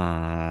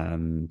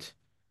 and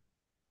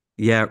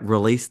yeah,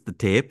 release the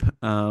tape.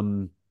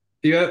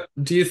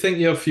 do you think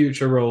your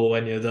future role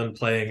when you're done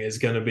playing is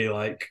going to be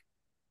like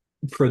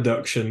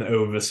production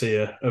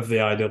overseer of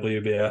the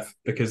IWBF?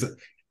 Because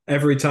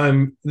every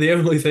time, the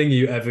only thing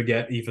you ever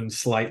get even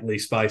slightly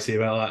spicy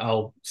about, like,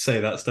 I'll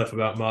say that stuff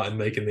about Martin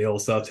making the All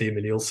Star team,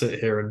 and you'll sit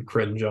here and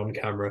cringe on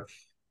camera.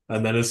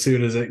 And then as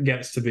soon as it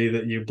gets to be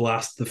that you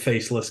blast the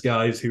faceless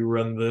guys who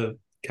run the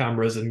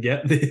cameras and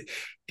get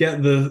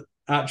the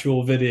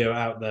actual video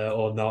out there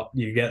or not,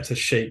 you get to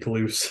shake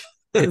loose.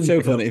 It's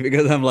so You know, funny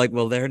because I'm like,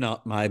 well, they're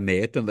not my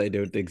mate and they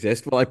don't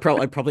exist. Well, I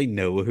probably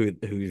know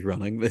who's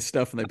running this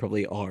stuff, and they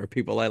probably are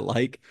people I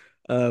like.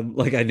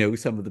 Like I know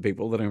some of the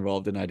people that are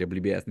involved in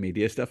IWBF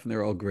media stuff, and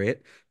they're all great.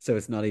 So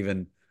it's not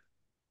even.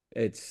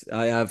 It's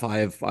I have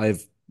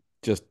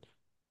just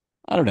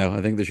I don't know.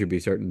 I think there should be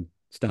certain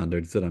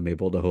standards that I'm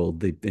able to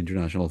hold the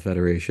International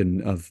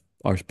Federation of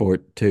our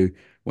sport to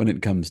when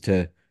it comes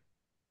to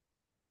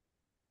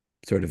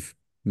sort of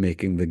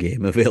making the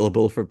game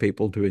available for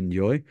people to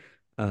enjoy.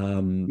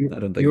 I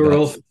don't you think were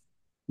all that's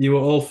you were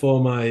all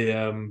for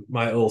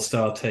my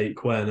all-star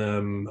take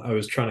when I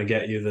was trying to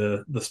get you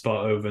the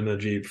spot over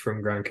Najib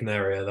from Gran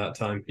Canaria that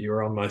time. You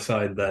were on my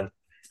side then,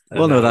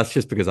 well, and no, that's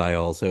just because I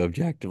also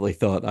objectively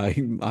thought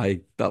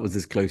I that was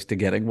as close to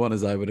getting one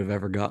as I would have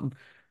ever gotten.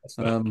 that's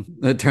fair.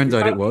 It turns You've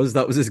out had, it was.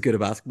 That was as good a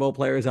basketball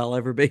player as I'll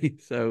ever be.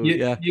 So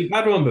yeah, you've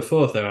had one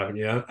before though, haven't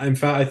you? In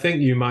fact, I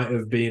think you might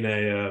have been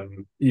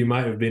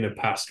a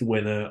past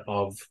winner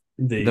of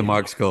the the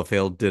Mark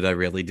Schofield, did I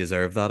really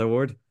deserve that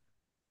award?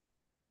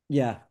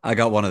 Yeah, I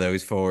got one of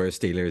those for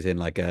Steelers in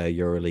like a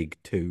EuroLeague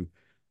 2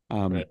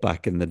 right.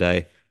 back in the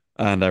day.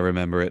 And I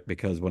remember it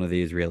because one of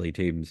the Israeli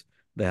teams,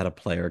 they had a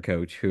player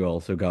coach who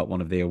also got one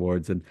of the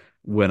awards. And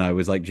when I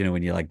was like, you know,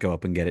 when you like go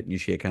up and get it and you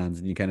shake hands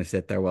and you kind of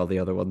sit there while the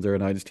other ones are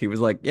announced, he was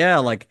like, yeah,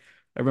 like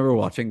I remember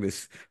watching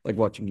this, like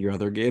watching your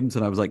other games,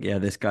 and I was like, yeah,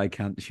 this guy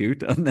can't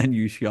shoot. And then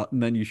you shot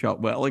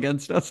well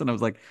against us. And I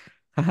was like,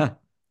 haha,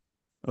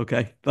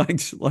 okay,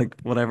 thanks. Like,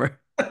 whatever.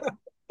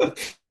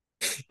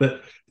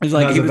 But It's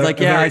like that's he was like,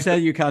 a "Yeah, I very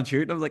said you can't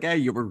shoot." And I was like, "Hey,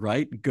 you were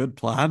right. Good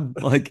plan."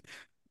 Like,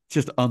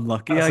 just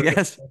unlucky, that's I a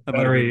guess. I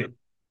might have been. very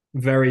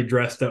very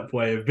dressed up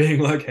way of being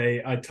like,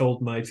 hey, I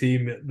told my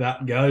team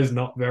that guy's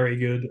not very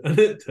good, and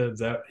it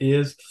turns out he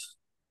is.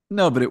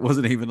 No, but it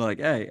wasn't even like,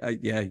 "Hey,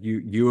 yeah,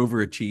 you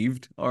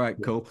overachieved. All right,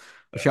 cool.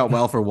 I shot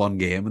well for one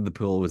game, and the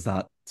pool was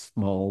that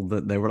small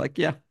that they were like,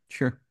 yeah,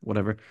 sure,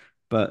 whatever."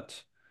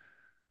 But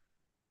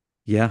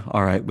yeah,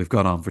 all right, we've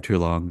gone on for too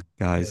long,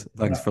 guys.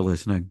 Thanks Yeah. for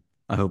listening.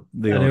 I hope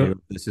the audio Anyway,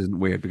 of this isn't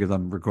weird because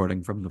I'm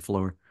recording from the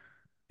floor.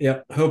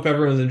 yeah, hope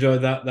everyone's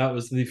enjoyed that. That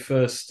was the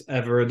first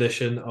ever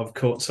edition of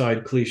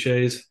Courtside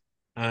Clichés.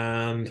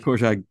 And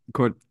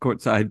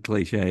Courtside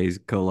cliches,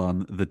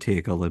 colon, the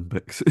take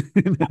Olympics.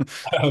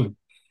 um,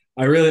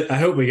 I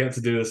hope we get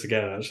to do this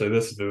again. Actually,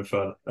 this has been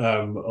fun.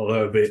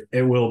 Although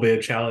it will be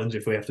a challenge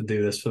if we have to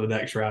do this for the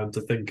next round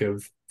to think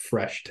of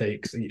fresh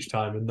takes each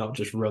time and not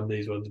just run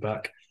these ones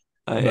back.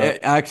 But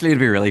Actually, it'd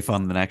be really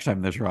fun the next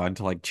time there's around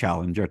to like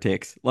challenge our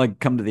takes. Like,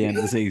 come to the end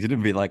of the season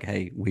and be like,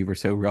 "Hey, we were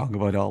so wrong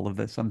about all of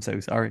this. I'm so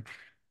sorry."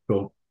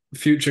 cool.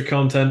 Future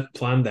content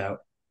planned out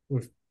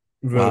with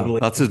Wow, verbally.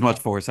 that's as much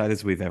foresight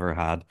as we've ever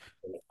had.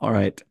 All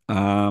right,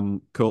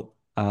 cool.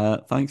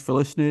 Thanks for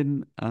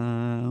listening.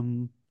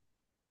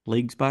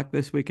 League's back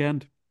this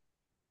weekend.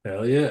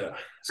 Hell yeah.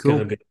 It's going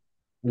to Cool. be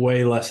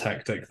way less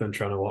hectic than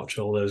trying to watch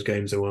all those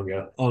games in one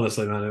go.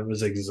 Honestly, man, it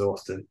was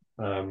exhausting.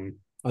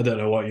 I don't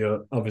know what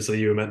obviously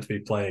you were meant to be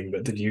playing,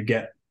 but did you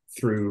get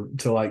through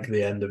to like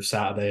the end of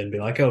Saturday and be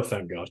like, oh,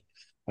 thank God,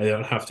 I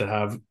don't have to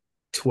have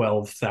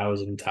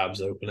 12,000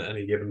 tabs open at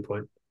any given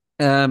point?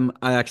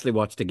 I actually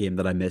watched a game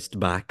that I missed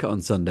back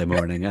on Sunday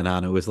morning, and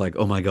Anna was like,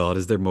 "Oh my God,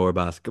 is there more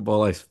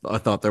basketball?" I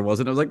thought there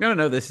wasn't. I was like, "No, no,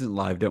 no, this isn't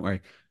live. Don't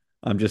worry.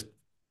 I'm just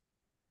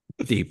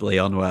deeply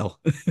unwell."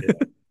 Yeah.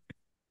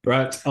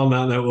 Right. On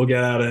that note, we'll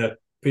get out of here.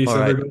 Peace, All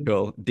right, everybody.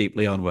 cool.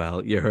 Deeply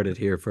unwell. You heard it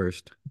here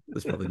first.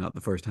 That's probably not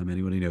the first time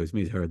anyone who knows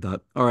me's heard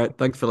that. All right,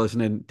 thanks for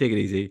listening. Take it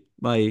easy.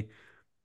 Bye.